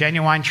see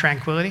genuine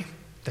tranquility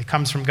that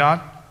comes from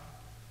God.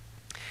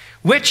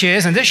 Which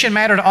is, and this should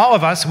matter to all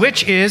of us,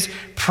 which is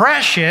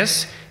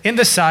precious in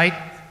the sight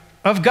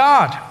of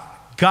God.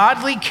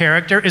 Godly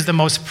character is the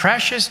most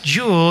precious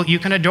jewel you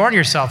can adorn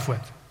yourself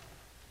with.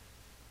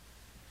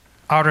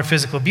 Outer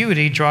physical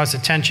beauty draws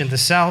attention to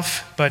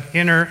self, but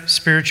inner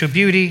spiritual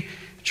beauty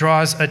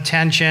draws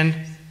attention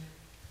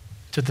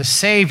to the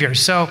Savior.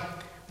 So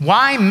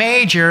why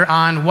major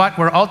on what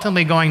we're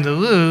ultimately going to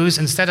lose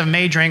instead of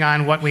majoring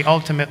on what we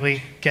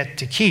ultimately get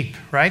to keep,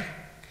 right?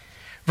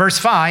 Verse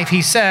 5,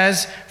 he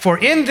says, for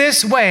in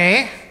this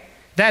way,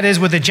 that is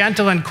with a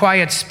gentle and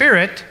quiet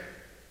spirit,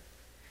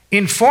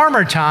 in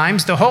former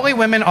times, the holy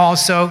women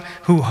also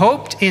who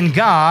hoped in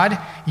God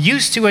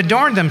used to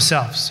adorn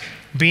themselves,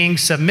 being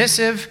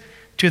submissive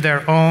to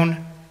their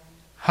own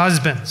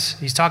husbands.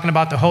 He's talking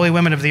about the holy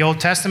women of the Old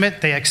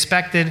Testament. They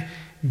expected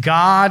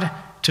God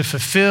to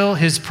fulfill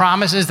his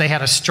promises. They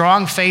had a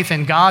strong faith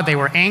in God. They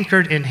were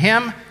anchored in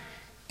him.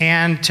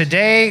 And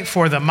today,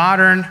 for the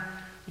modern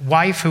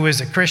wife who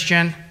is a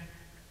Christian,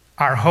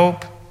 our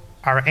hope,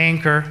 our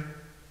anchor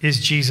is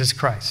Jesus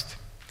Christ.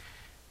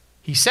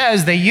 He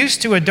says they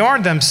used to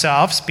adorn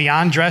themselves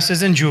beyond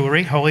dresses and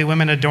jewelry. Holy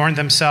women adorned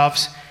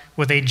themselves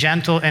with a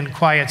gentle and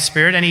quiet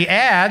spirit. And he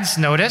adds,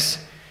 notice,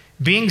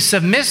 being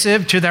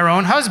submissive to their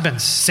own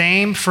husbands.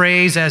 Same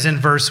phrase as in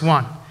verse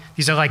 1.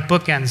 These are like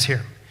bookends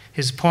here.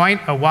 His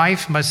point, a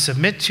wife must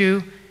submit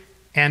to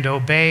and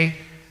obey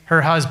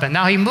her husband.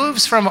 Now he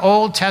moves from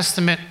Old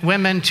Testament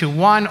women to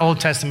one Old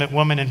Testament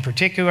woman in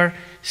particular,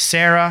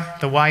 Sarah,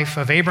 the wife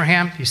of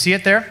Abraham. You see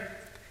it there?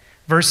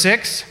 Verse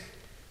 6.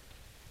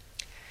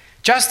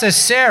 Just as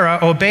Sarah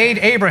obeyed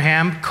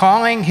Abraham,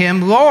 calling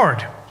him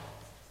Lord,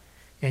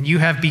 and you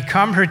have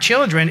become her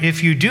children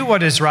if you do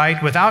what is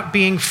right without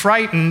being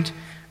frightened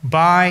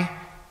by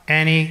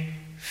any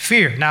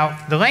fear. Now,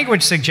 the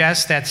language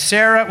suggests that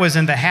Sarah was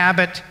in the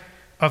habit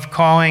of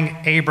calling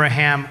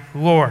Abraham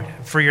Lord.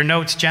 For your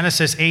notes,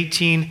 Genesis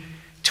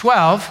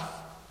 18:12.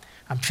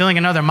 I'm feeling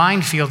another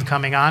minefield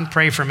coming on.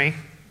 Pray for me.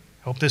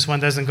 Hope this one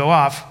doesn't go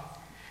off.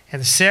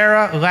 And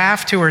Sarah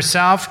laughed to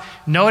herself.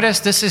 Notice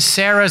this is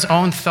Sarah's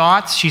own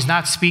thoughts. She's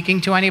not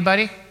speaking to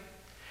anybody.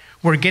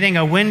 We're getting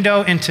a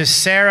window into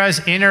Sarah's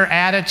inner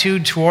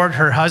attitude toward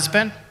her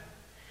husband.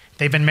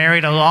 They've been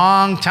married a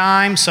long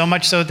time, so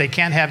much so they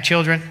can't have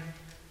children.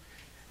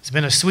 It's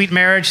been a sweet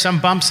marriage, some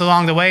bumps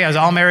along the way, as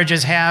all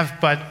marriages have,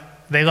 but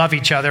they love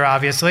each other,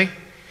 obviously.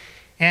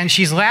 And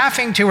she's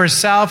laughing to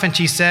herself, and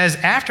she says,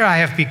 after I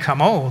have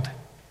become old,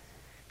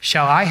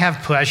 shall I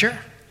have pleasure?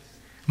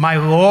 My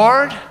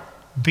Lord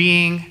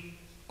being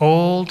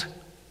old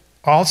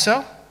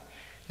also?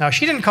 Now,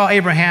 she didn't call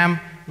Abraham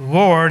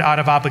Lord out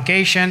of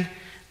obligation,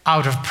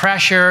 out of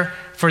pressure,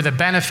 for the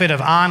benefit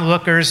of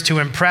onlookers to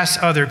impress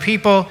other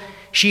people.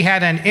 She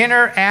had an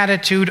inner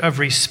attitude of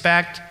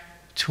respect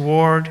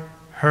toward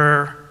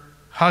her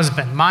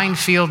husband.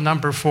 Minefield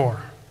number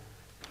 4.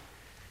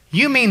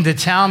 You mean to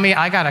tell me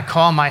I got to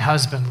call my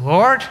husband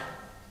Lord?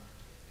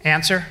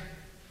 Answer.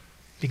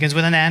 Begins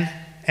with an N,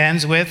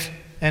 ends with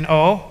an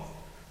O.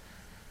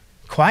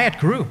 Quiet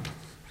group.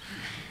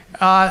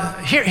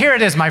 Here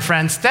it is, my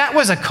friends. That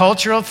was a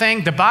cultural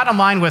thing. The bottom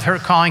line with her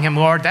calling him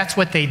Lord, that's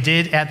what they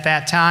did at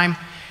that time.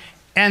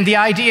 And the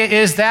idea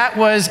is that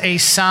was a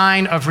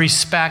sign of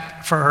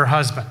respect for her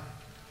husband.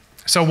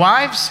 So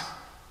wives,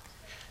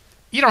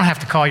 you don't have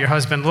to call your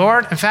husband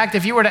Lord. In fact,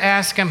 if you were to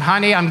ask him,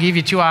 honey, I'm going to give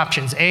you 2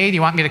 options. A, do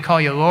you want me to call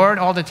you Lord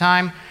all the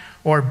time?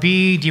 Or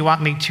B, do you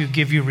want me to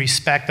give you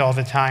respect all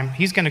the time?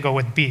 He's going to go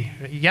with B.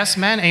 Yes,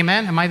 men?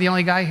 Amen? Am I the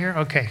only guy here?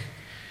 Okay.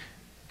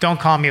 Don't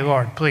call me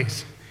Lord,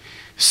 please.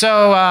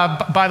 So,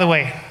 by the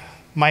way,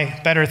 my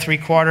better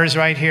 3/4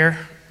 right here,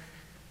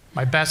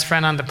 my best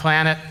friend on the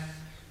planet,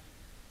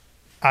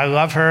 I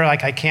love her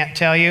like I can't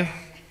tell you.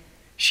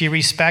 She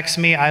respects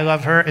me. I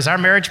love her. Is our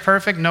marriage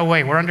perfect? No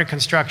way. We're under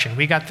construction.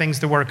 We got things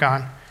to work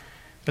on.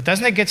 But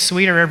doesn't it get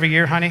sweeter every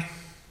year, honey?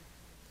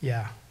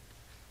 Yeah.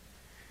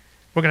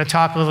 We're going to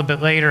talk a little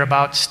bit later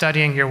about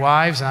studying your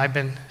wives, and I've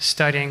been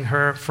studying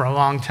her for a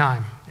long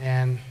time,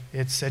 and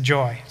it's a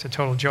joy. It's a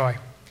total joy.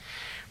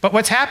 But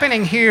what's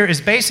happening here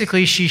is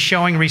basically she's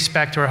showing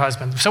respect to her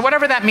husband. So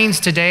whatever that means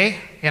today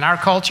in our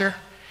culture,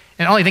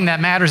 and the only thing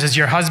that matters is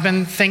your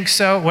husband thinks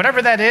so,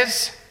 whatever that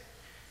is,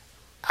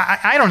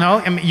 I don't know.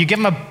 I mean, you give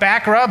him a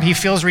back rub, he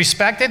feels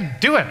respected,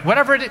 do it.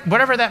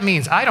 Whatever that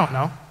means, I don't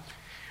know.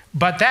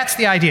 But that's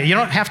the idea. You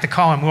don't have to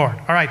call him Lord.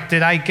 All right,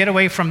 did I get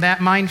away from that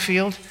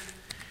minefield?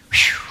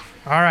 Whew.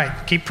 All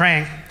right, keep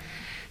praying.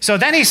 So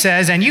then he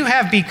says, and you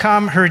have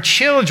become her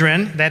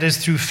children, that is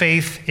through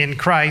faith in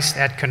Christ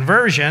at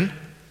conversion.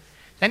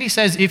 Then he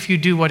says, if you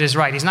do what is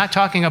right. He's not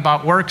talking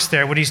about works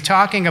there. What he's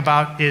talking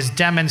about is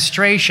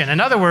demonstration. In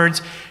other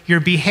words,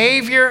 your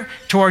behavior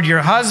toward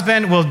your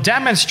husband will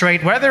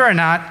demonstrate whether or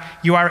not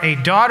you are a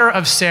daughter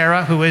of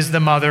Sarah, who is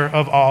the mother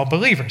of all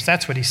believers.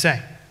 That's what he's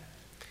saying.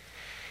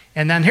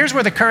 And then here's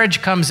where the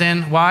courage comes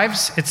in,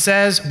 wives. It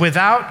says,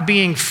 without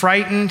being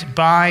frightened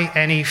by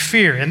any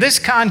fear. In this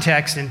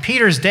context, in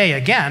Peter's day,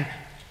 again,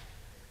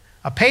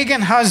 a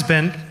pagan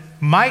husband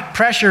might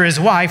pressure his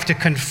wife to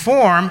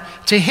conform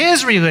to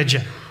his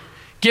religion.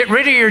 Get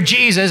rid of your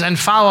Jesus and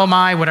follow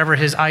my whatever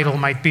his idol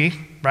might be,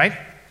 right?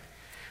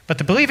 But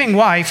the believing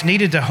wife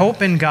needed to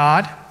hope in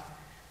God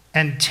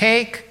and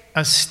take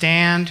a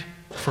stand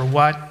for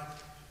what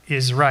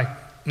is right.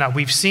 Now,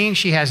 we've seen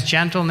she has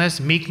gentleness,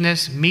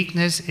 meekness.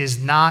 Meekness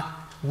is not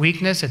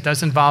weakness. It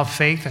does involve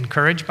faith and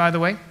courage, by the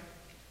way.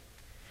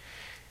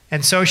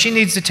 And so she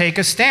needs to take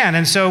a stand.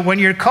 And so when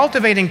you're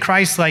cultivating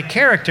Christ-like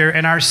character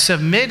and are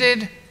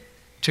submitted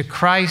to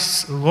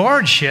Christ's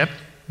lordship,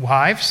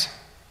 wives,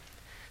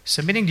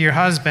 submitting to your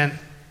husband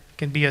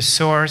can be a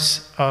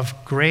source of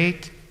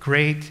great,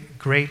 great,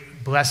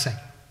 great blessing.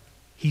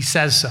 He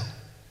says so.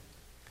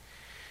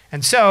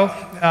 And so,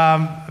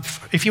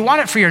 if you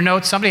want it for your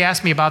notes, somebody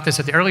asked me about this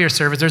at the earlier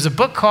service. There's a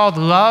book called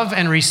Love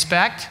and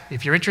Respect,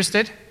 if you're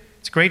interested.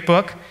 It's a great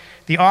book.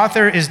 The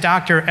author is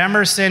Dr.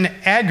 Emerson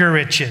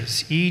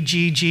Eggerichs,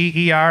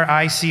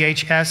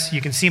 Eggerichs.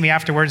 You can see me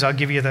afterwards. I'll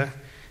give you the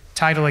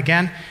title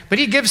again. But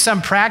he gives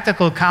some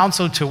practical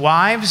counsel to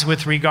wives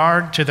with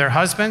regard to their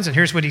husbands. And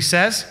here's what he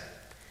says.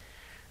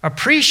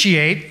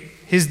 Appreciate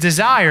his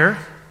desire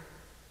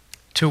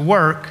to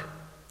work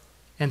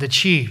and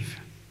achieve.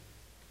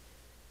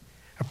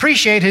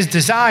 Appreciate his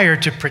desire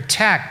to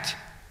protect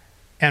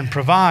and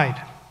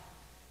provide.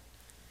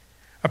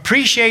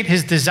 Appreciate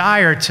his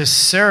desire to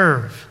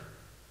serve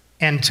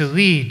and to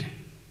lead.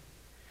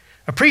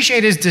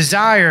 Appreciate his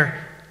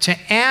desire to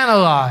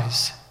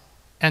analyze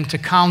and to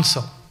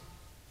counsel.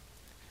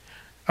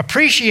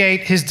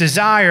 Appreciate his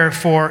desire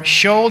for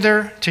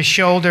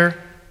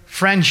shoulder-to-shoulder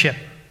friendship.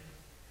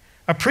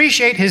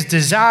 Appreciate his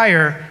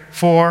desire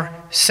for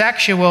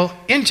sexual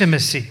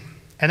intimacy.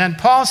 And then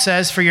Paul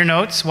says, for your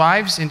notes,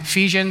 wives, in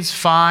Ephesians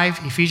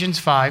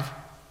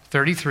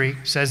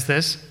 5:33 says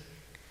this,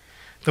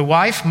 the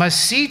wife must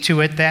see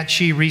to it that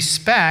she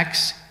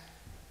respects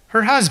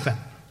her husband.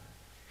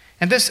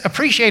 And this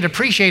appreciate,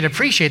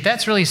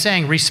 that's really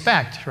saying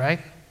respect, right?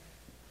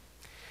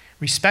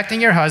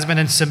 Respecting your husband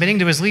and submitting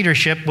to his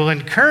leadership will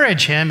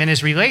encourage him in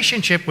his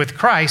relationship with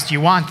Christ.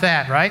 You want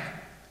that, right?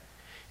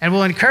 And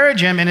will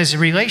encourage him in his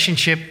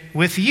relationship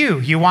with you.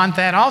 You want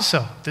that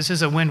also. This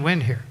is a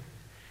win-win here.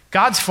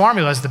 God's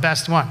formula is the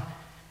best one.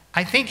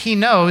 I think he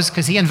knows,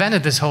 because he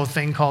invented this whole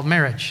thing called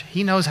marriage.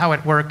 He knows how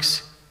it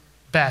works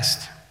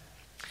best.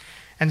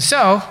 And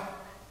so,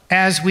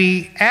 as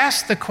we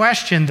ask the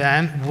question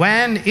then,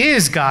 when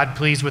is God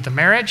pleased with the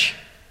marriage?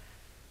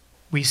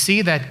 We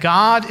see that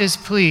God is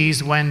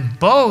pleased when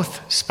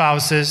both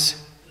spouses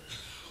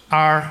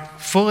are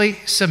fully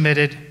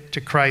submitted to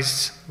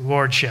Christ's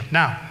lordship.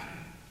 Now,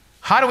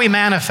 how do we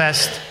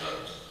manifest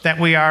that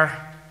we are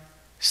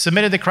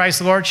submitted to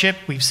Christ's lordship?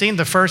 We've seen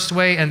the first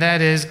way, and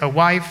that is a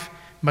wife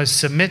must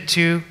submit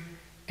to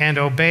and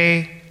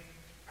obey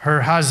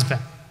her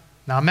husband.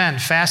 Now, men,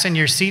 fasten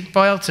your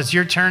seatbelts. It's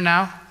your turn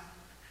now.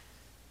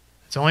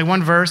 It's only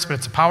one verse, but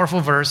it's a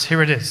powerful verse.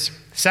 Here it is.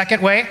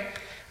 Second way,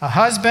 a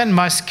husband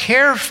must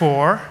care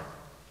for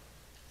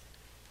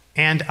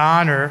and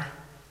honor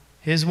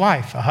his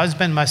wife. A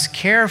husband must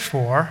care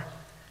for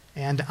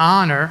and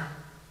honor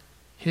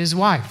his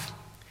wife.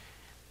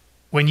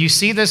 When you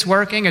see this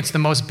working, it's the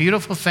most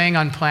beautiful thing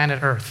on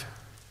planet Earth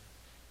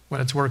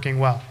when it's working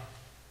well.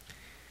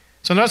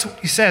 So notice what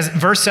he says,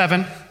 verse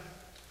 7,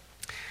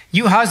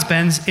 you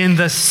husbands, in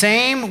the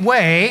same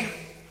way,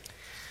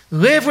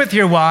 live with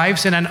your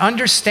wives in an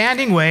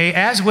understanding way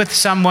as with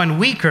someone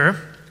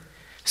weaker,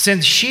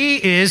 since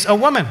she is a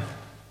woman,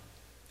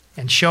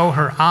 and show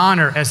her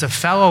honor as a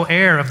fellow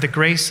heir of the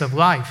grace of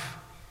life,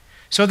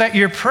 so that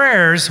your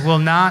prayers will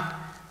not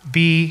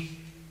be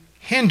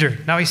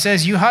hindered. Now he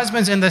says, you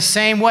husbands in the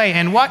same way.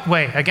 In what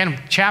way? Again,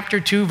 chapter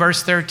 2,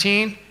 verse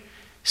 13,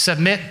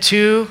 submit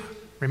to,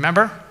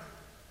 remember?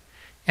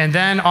 And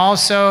then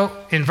also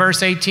in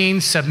verse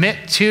 18,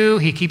 submit to,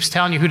 he keeps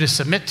telling you who to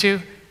submit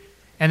to.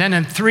 And then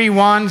in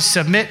 3:1,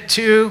 submit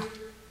to.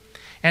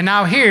 And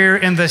now here,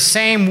 in the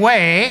same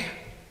way,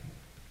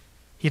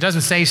 he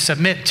doesn't say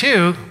submit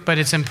to, but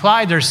it's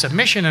implied there's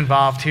submission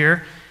involved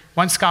here.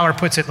 One scholar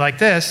puts it like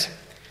this,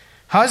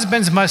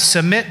 husbands must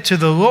submit to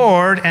the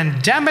Lord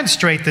and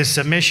demonstrate this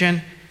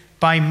submission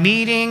by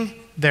meeting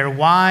their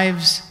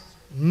wives'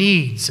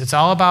 needs. It's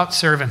all about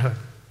servanthood.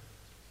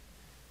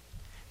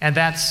 And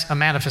that's a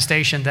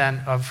manifestation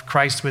then of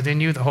Christ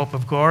within you, the hope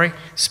of glory,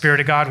 Spirit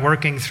of God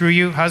working through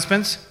you,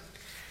 husbands.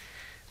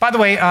 By the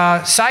way,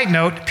 side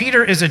note,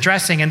 Peter is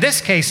addressing, in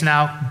this case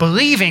now,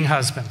 believing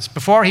husbands.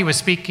 Before he was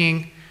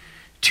speaking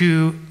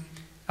to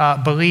a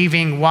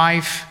believing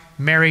wife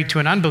married to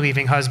an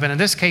unbelieving husband. In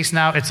this case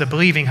now, it's a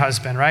believing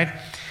husband, right?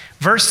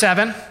 Verse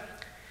 7,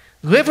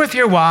 live with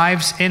your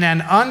wives in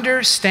an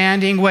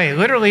understanding way,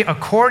 literally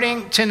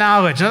according to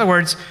knowledge. In other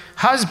words,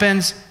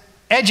 husbands,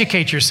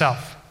 educate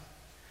yourself.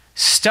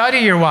 Study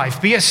your wife.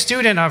 Be a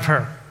student of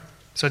her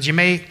so that you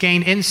may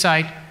gain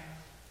insight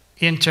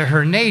into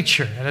her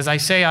nature. And as I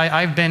say,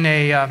 I've been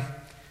a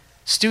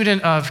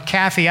student of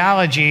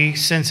cathyology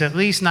since at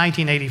least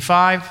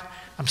 1985.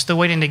 I'm still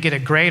waiting to get a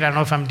grade. I don't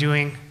know if I'm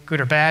doing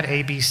good or bad,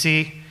 A, B,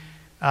 C.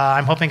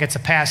 I'm hoping it's a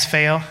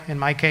pass-fail in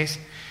my case.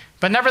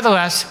 But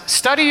nevertheless,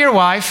 study your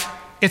wife.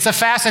 It's a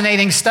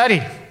fascinating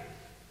study,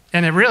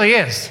 and it really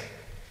is.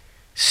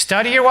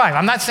 Study your wife.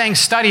 I'm not saying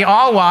study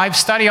all wives,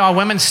 study all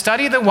women.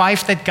 Study the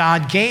wife that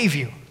God gave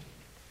you.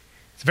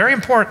 It's very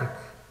important.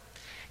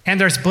 And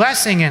there's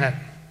blessing in it.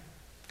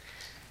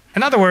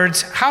 In other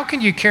words, how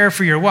can you care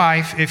for your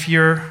wife if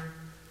you're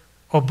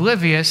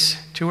oblivious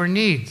to her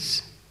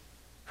needs,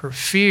 her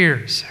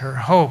fears, her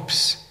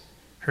hopes,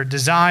 her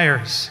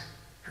desires,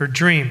 her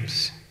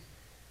dreams?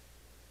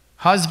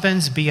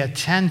 Husbands, be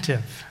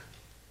attentive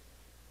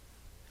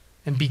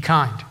and be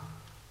kind.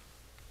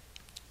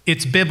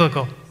 It's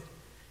biblical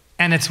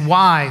and it's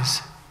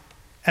wise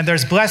and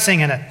there's blessing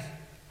in it.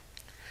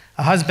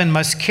 A husband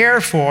must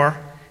care for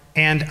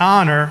and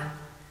honor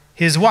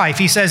his wife.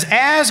 He says,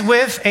 as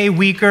with a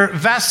weaker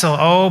vessel.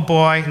 Oh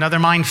boy, another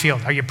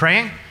minefield. Are you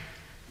praying?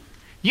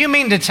 You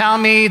mean to tell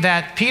me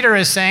that Peter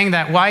is saying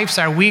that wives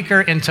are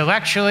weaker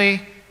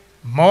intellectually,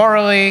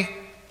 morally,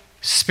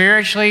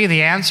 spiritually?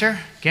 The answer,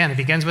 again, it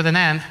begins with an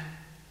N.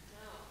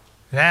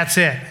 That's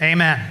it.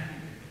 Amen.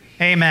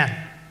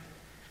 Amen.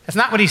 That's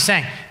not what he's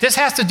saying. This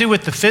has to do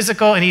with the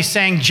physical, and he's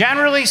saying,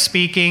 generally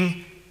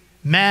speaking,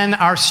 men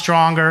are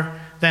stronger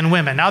than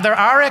women. Now, there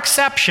are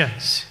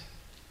exceptions.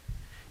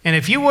 And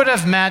if you would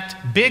have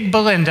met Big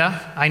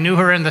Belinda, I knew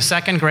her in the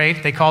second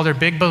grade. They called her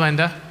Big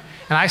Belinda.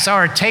 And I saw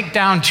her take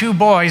down 2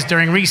 boys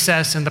during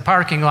recess in the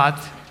parking lot.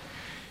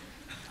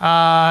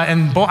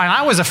 And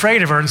I was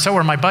afraid of her, and so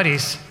were my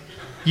buddies.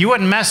 You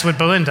wouldn't mess with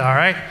Belinda, all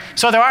right?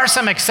 So there are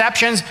some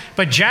exceptions,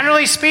 but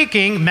generally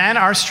speaking, men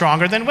are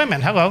stronger than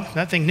women. Hello,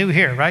 nothing new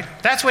here, right?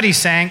 That's what he's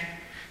saying.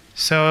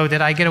 So did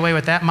I get away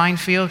with that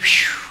minefield?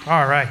 Whew,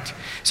 all right.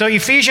 So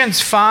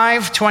Ephesians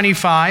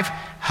 5:25,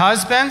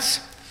 husbands,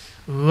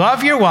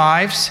 love your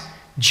wives,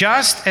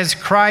 just as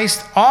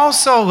Christ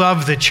also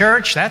loved the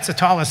church. That's a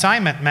tall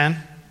assignment, men.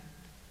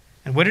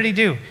 And what did he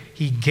do?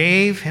 He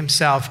gave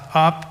himself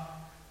up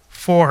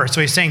for her. So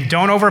he's saying,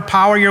 don't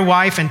overpower your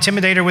wife,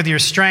 intimidate her with your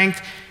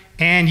strength,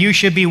 and you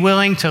should be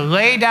willing to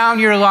lay down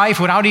your life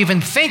without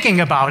even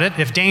thinking about it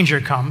if danger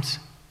comes,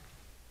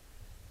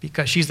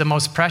 because she's the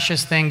most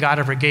precious thing God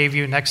ever gave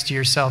you next to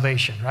your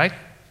salvation, right?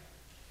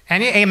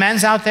 Any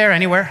amens out there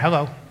anywhere?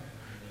 Hello.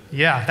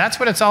 Yeah, that's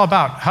what it's all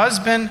about.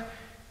 Husband,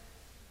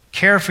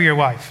 care for your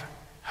wife.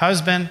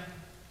 Husband,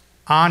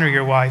 honor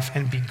your wife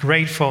and be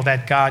grateful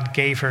that God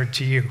gave her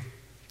to you.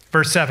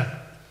 Verse 7.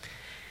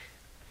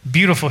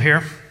 Beautiful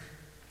here.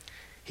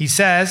 He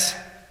says,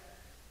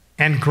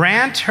 and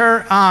grant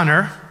her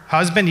honor.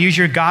 Husband, use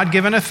your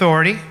God-given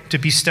authority to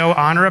bestow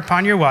honor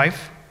upon your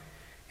wife,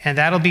 and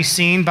that'll be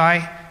seen by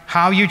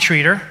how you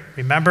treat her.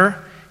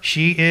 Remember,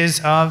 she is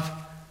of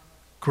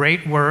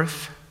great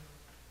worth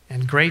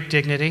and great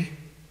dignity.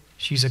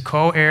 She's a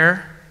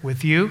co-heir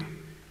with you.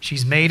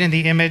 She's made in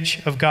the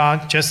image of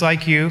God, just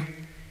like you,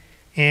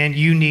 and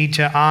you need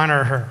to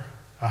honor her.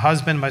 A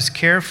husband must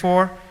care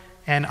for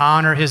and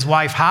honor his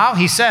wife. How?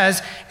 He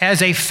says,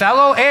 as a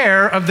fellow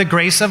heir of the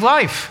grace of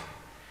life.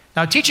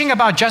 Now, teaching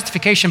about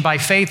justification by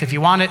faith, if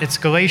you want it, it's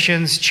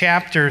Galatians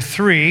chapter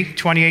 3,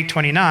 28,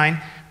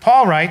 29.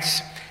 Paul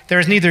writes, there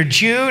is neither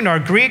Jew nor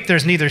Greek,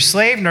 there's neither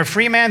slave nor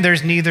free man,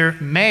 there's neither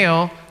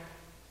male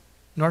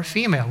nor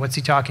female. What's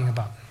he talking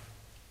about?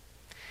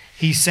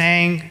 He's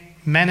saying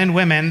men and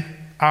women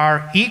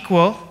are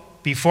equal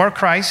before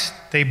Christ.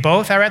 They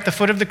both are at the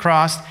foot of the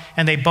cross,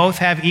 and they both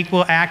have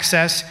equal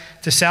access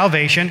to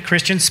salvation.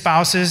 Christian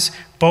spouses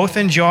both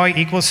enjoy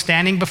equal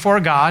standing before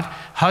God.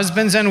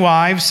 Husbands and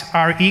wives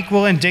are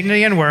equal in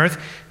dignity and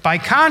worth. By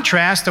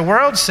contrast, the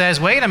world says,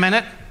 wait a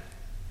minute,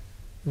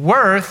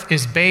 worth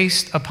is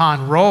based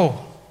upon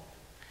role.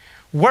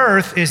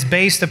 Worth is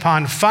based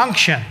upon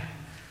function.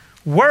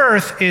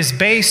 Worth is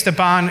based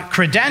upon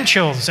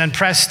credentials and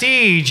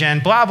prestige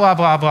and blah, blah,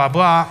 blah, blah,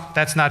 blah.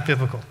 That's not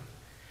biblical.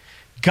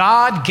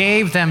 God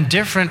gave them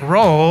different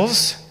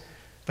roles,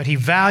 but he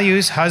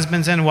values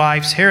husbands and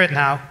wives, hear it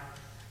now,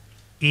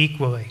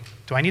 equally.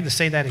 Do I need to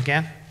say that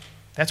again?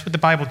 That's what the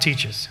Bible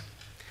teaches.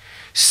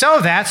 So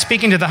that,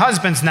 speaking to the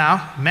husbands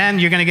now, men,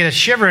 you're going to get a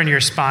shiver in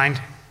your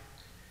spine,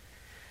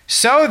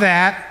 so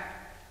that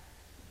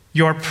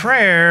your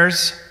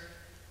prayers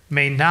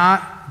may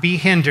not be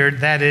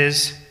hindered, that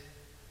is,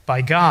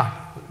 by God.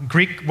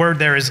 Greek word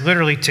there is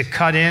literally to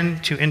cut in,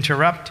 to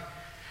interrupt.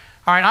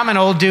 All right, I'm an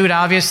old dude,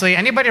 obviously.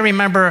 Anybody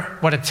remember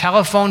what a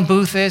telephone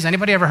booth is?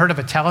 Anybody ever heard of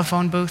a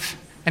telephone booth?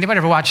 Anybody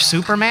ever watch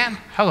Superman?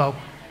 Hello.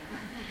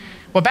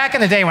 Well, back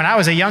in the day when I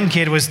was a young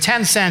kid, it was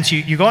 10 cents.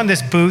 You go in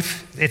this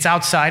booth. It's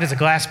outside. It's a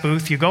glass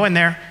booth. You go in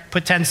there,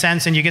 put 10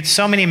 cents, and you get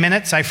so many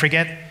minutes, I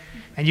forget,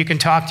 and you can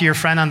talk to your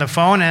friend on the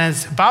phone, and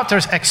it's about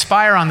to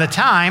expire on the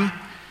time.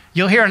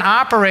 You'll hear an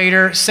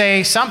operator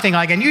say something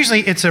like, and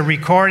usually it's a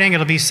recording.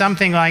 It'll be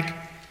something like,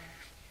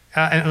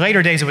 in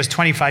later days it was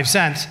 25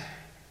 cents.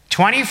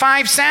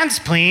 25 cents,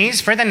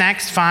 please, for the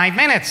next 5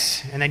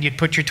 minutes. And then you'd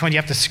put your 20, you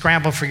have to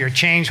scramble for your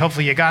change.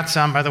 Hopefully you got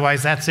some,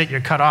 otherwise that's it,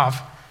 you're cut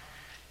off.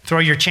 Throw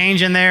your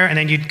change in there, and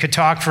then you could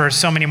talk for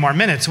so many more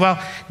minutes.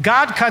 Well,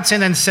 God cuts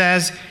in and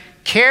says,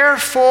 care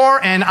for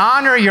and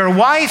honor your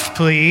wife,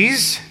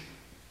 please,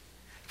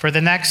 for the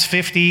next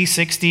 50,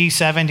 60,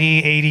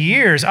 70, 80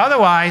 years.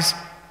 Otherwise,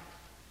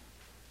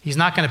 he's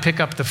not going to pick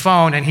up the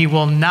phone, and he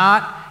will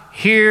not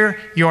hear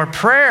your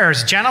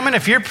prayers. Gentlemen,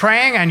 if you're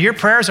praying and your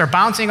prayers are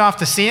bouncing off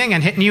the ceiling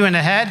and hitting you in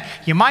the head,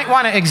 you might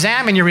want to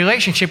examine your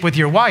relationship with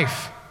your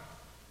wife.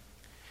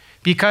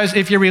 Because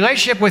if your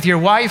relationship with your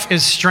wife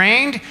is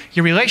strained,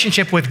 your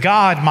relationship with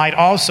God might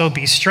also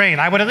be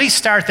strained. I would at least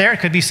start there. It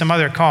could be some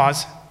other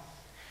cause.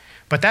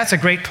 But that's a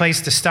great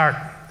place to start.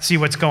 See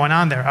what's going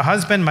on there. A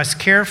husband must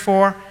care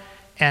for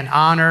and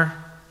honor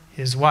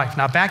his wife.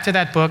 Now back to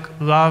that book,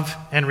 Love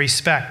and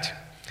Respect.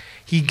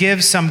 He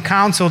gives some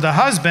counsel to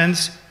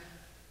husbands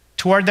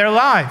toward their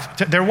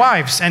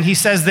wives. And he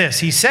says this.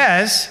 He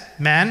says,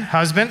 men,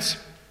 husbands,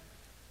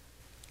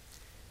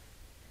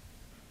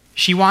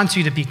 she wants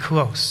you to be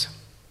close.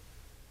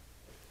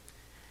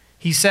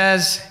 He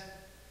says,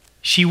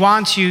 she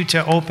wants you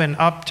to open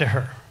up to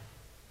her.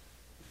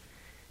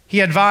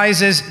 He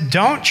advises,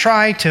 don't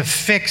try to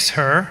fix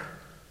her,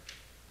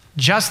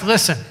 just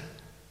listen.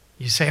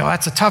 You say, oh,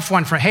 that's a tough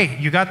one for, hey,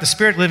 you got the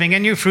Spirit living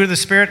in you, fruit of the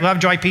Spirit, love,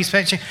 joy, peace,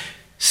 patience,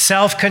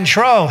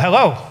 self-control.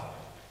 Hello.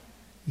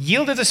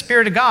 Yield to the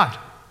Spirit of God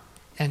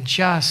and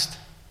just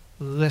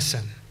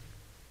listen.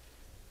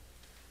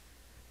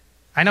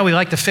 I know we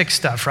like to fix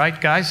stuff, right,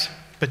 guys?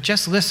 But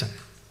just listen.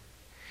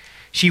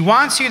 She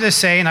wants you to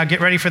say, and I'll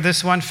get ready for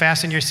this one,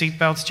 fasten your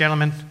seatbelts,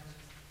 gentlemen.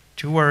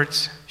 2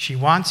 words. She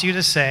wants you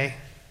to say,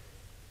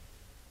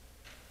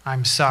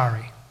 I'm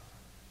sorry.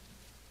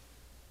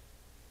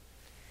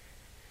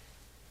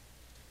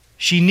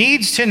 She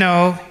needs to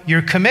know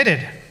you're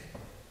committed.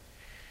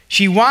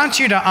 She wants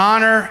you to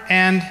honor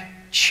and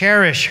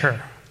cherish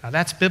her. Now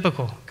that's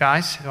biblical,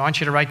 guys. I want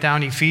you to write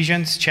down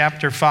Ephesians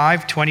chapter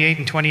 5, 28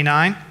 and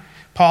 29.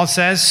 Paul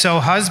says, so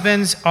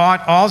husbands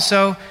ought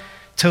also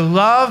to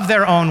love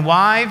their own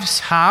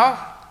wives.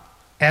 How?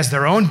 As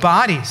their own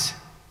bodies.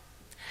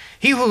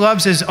 He who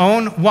loves his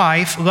own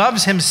wife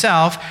loves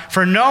himself,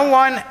 for no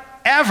one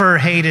ever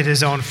hated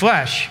his own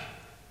flesh.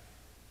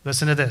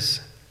 Listen to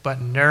this. But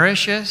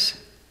nourishes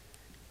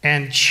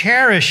and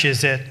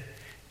cherishes it,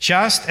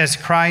 just as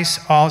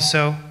Christ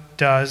also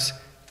does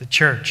the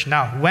church.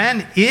 Now,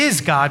 when is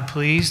God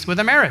pleased with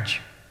a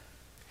marriage?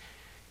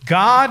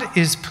 God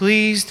is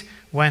pleased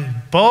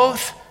when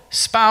both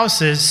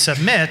spouses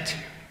submit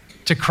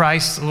to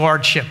Christ's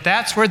lordship.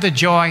 That's where the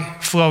joy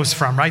flows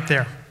from, right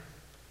there.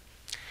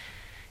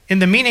 In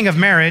The Meaning of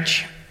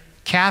Marriage,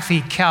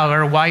 Kathy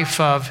Keller, wife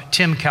of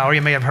Tim Keller,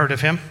 you may have heard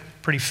of him,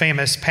 pretty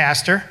famous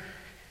pastor,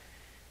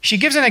 she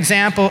gives an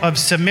example of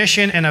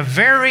submission in a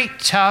very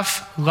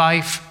tough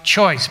life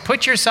choice.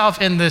 Put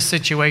yourself in this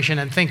situation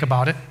and think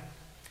about it.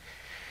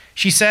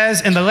 She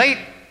says, in the late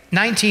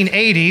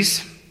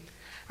 1980s,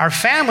 our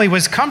family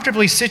was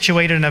comfortably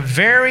situated in a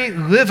very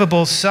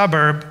livable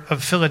suburb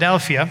of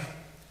Philadelphia,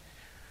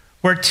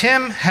 where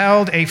Tim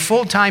held a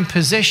full-time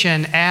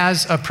position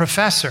as a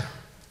professor.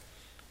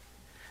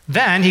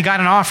 Then he got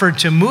an offer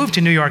to move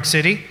to New York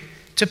City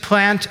to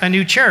plant a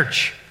new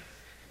church.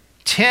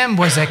 Tim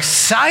was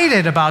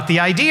excited about the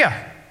idea,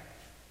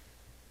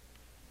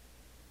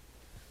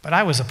 but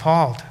I was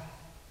appalled.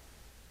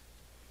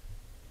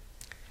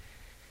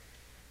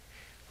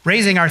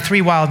 Raising our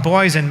 3 wild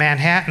boys in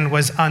Manhattan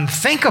was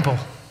unthinkable.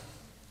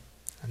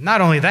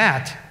 Not only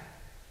that,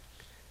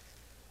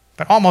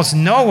 but almost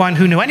no one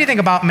who knew anything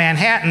about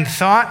Manhattan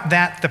thought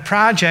that the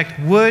project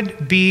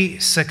would be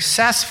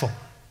successful.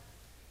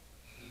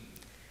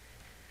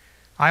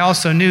 I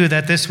also knew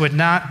that this would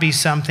not be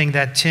something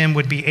that Tim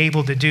would be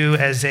able to do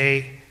as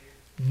a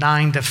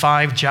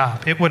 9-to-5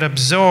 job. It would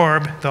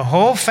absorb the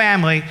whole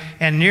family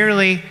and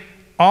nearly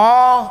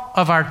all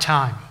of our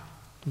time.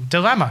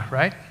 Dilemma,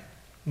 right?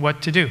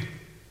 What to do.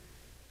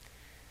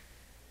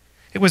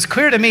 It was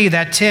clear to me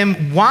that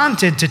Tim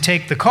wanted to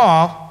take the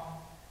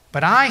call,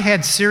 but I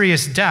had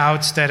serious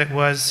doubts that it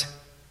was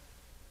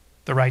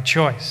the right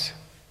choice.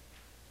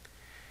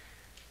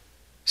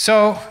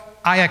 So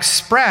I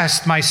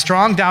expressed my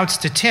strong doubts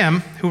to Tim,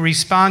 who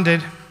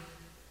responded,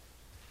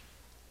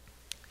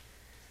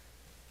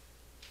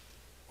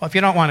 well, if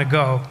you don't want to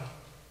go,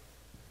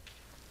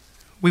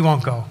 we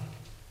won't go.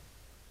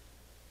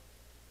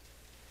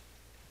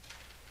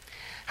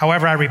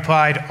 However, I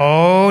replied,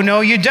 oh,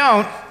 no, you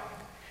don't.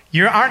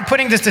 You aren't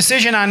putting this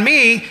decision on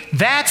me.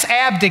 That's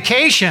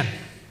abdication.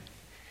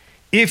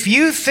 If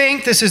you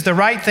think this is the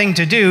right thing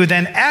to do,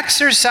 then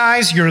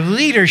exercise your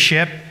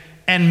leadership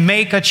and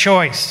make a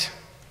choice.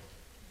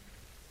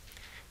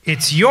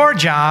 It's your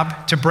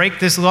job to break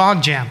this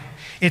logjam.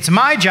 It's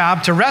my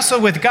job to wrestle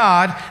with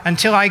God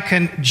until I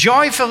can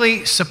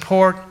joyfully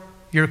support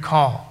your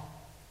call.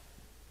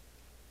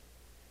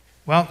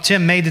 Well,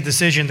 Tim made the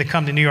decision to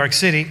come to New York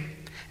City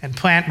and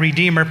plant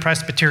Redeemer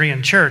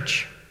Presbyterian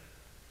Church.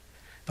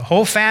 The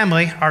whole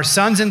family, our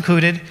sons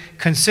included,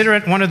 consider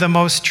it one of the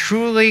most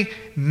truly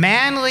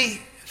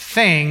manly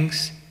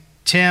things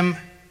Tim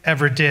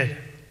ever did,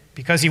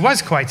 because he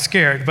was quite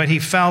scared, but he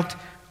felt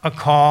a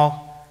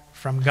call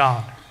from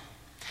God.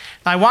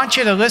 I want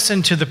you to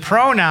listen to the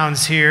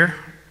pronouns here,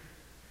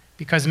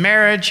 because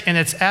marriage in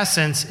its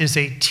essence is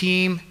a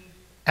team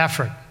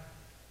effort.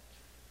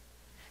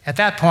 At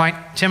that point,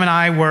 Tim and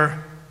I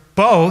were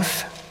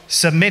both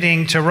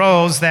submitting to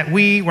roles that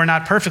we were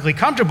not perfectly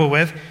comfortable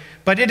with,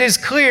 but it is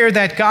clear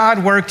that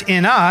God worked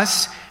in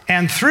us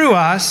and through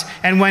us,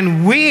 and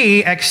when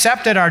we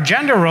accepted our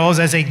gender roles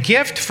as a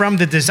gift from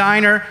the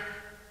designer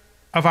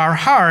of our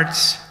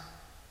hearts,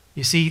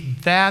 you see,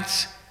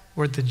 that's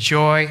where the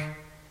joy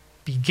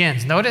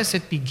begins. Notice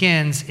it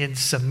begins in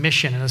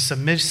submission, in a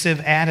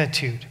submissive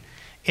attitude,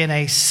 in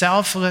a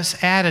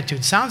selfless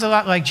attitude. Sounds a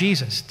lot like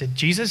Jesus. Did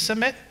Jesus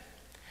submit?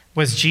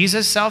 Was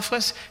Jesus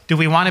selfless? Do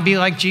we want to be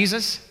like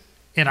Jesus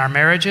in our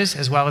marriages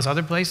as well as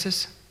other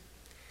places?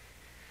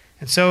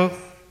 And so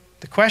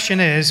the question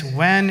is,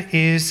 when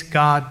is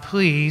God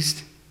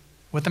pleased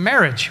with a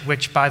marriage,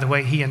 which, by the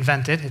way, he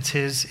invented? It's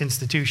his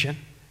institution.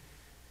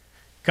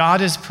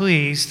 God is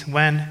pleased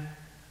when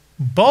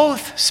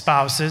both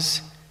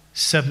spouses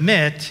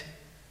submit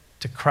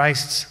to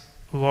Christ's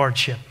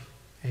lordship.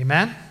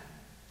 Amen?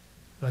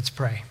 Let's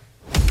pray.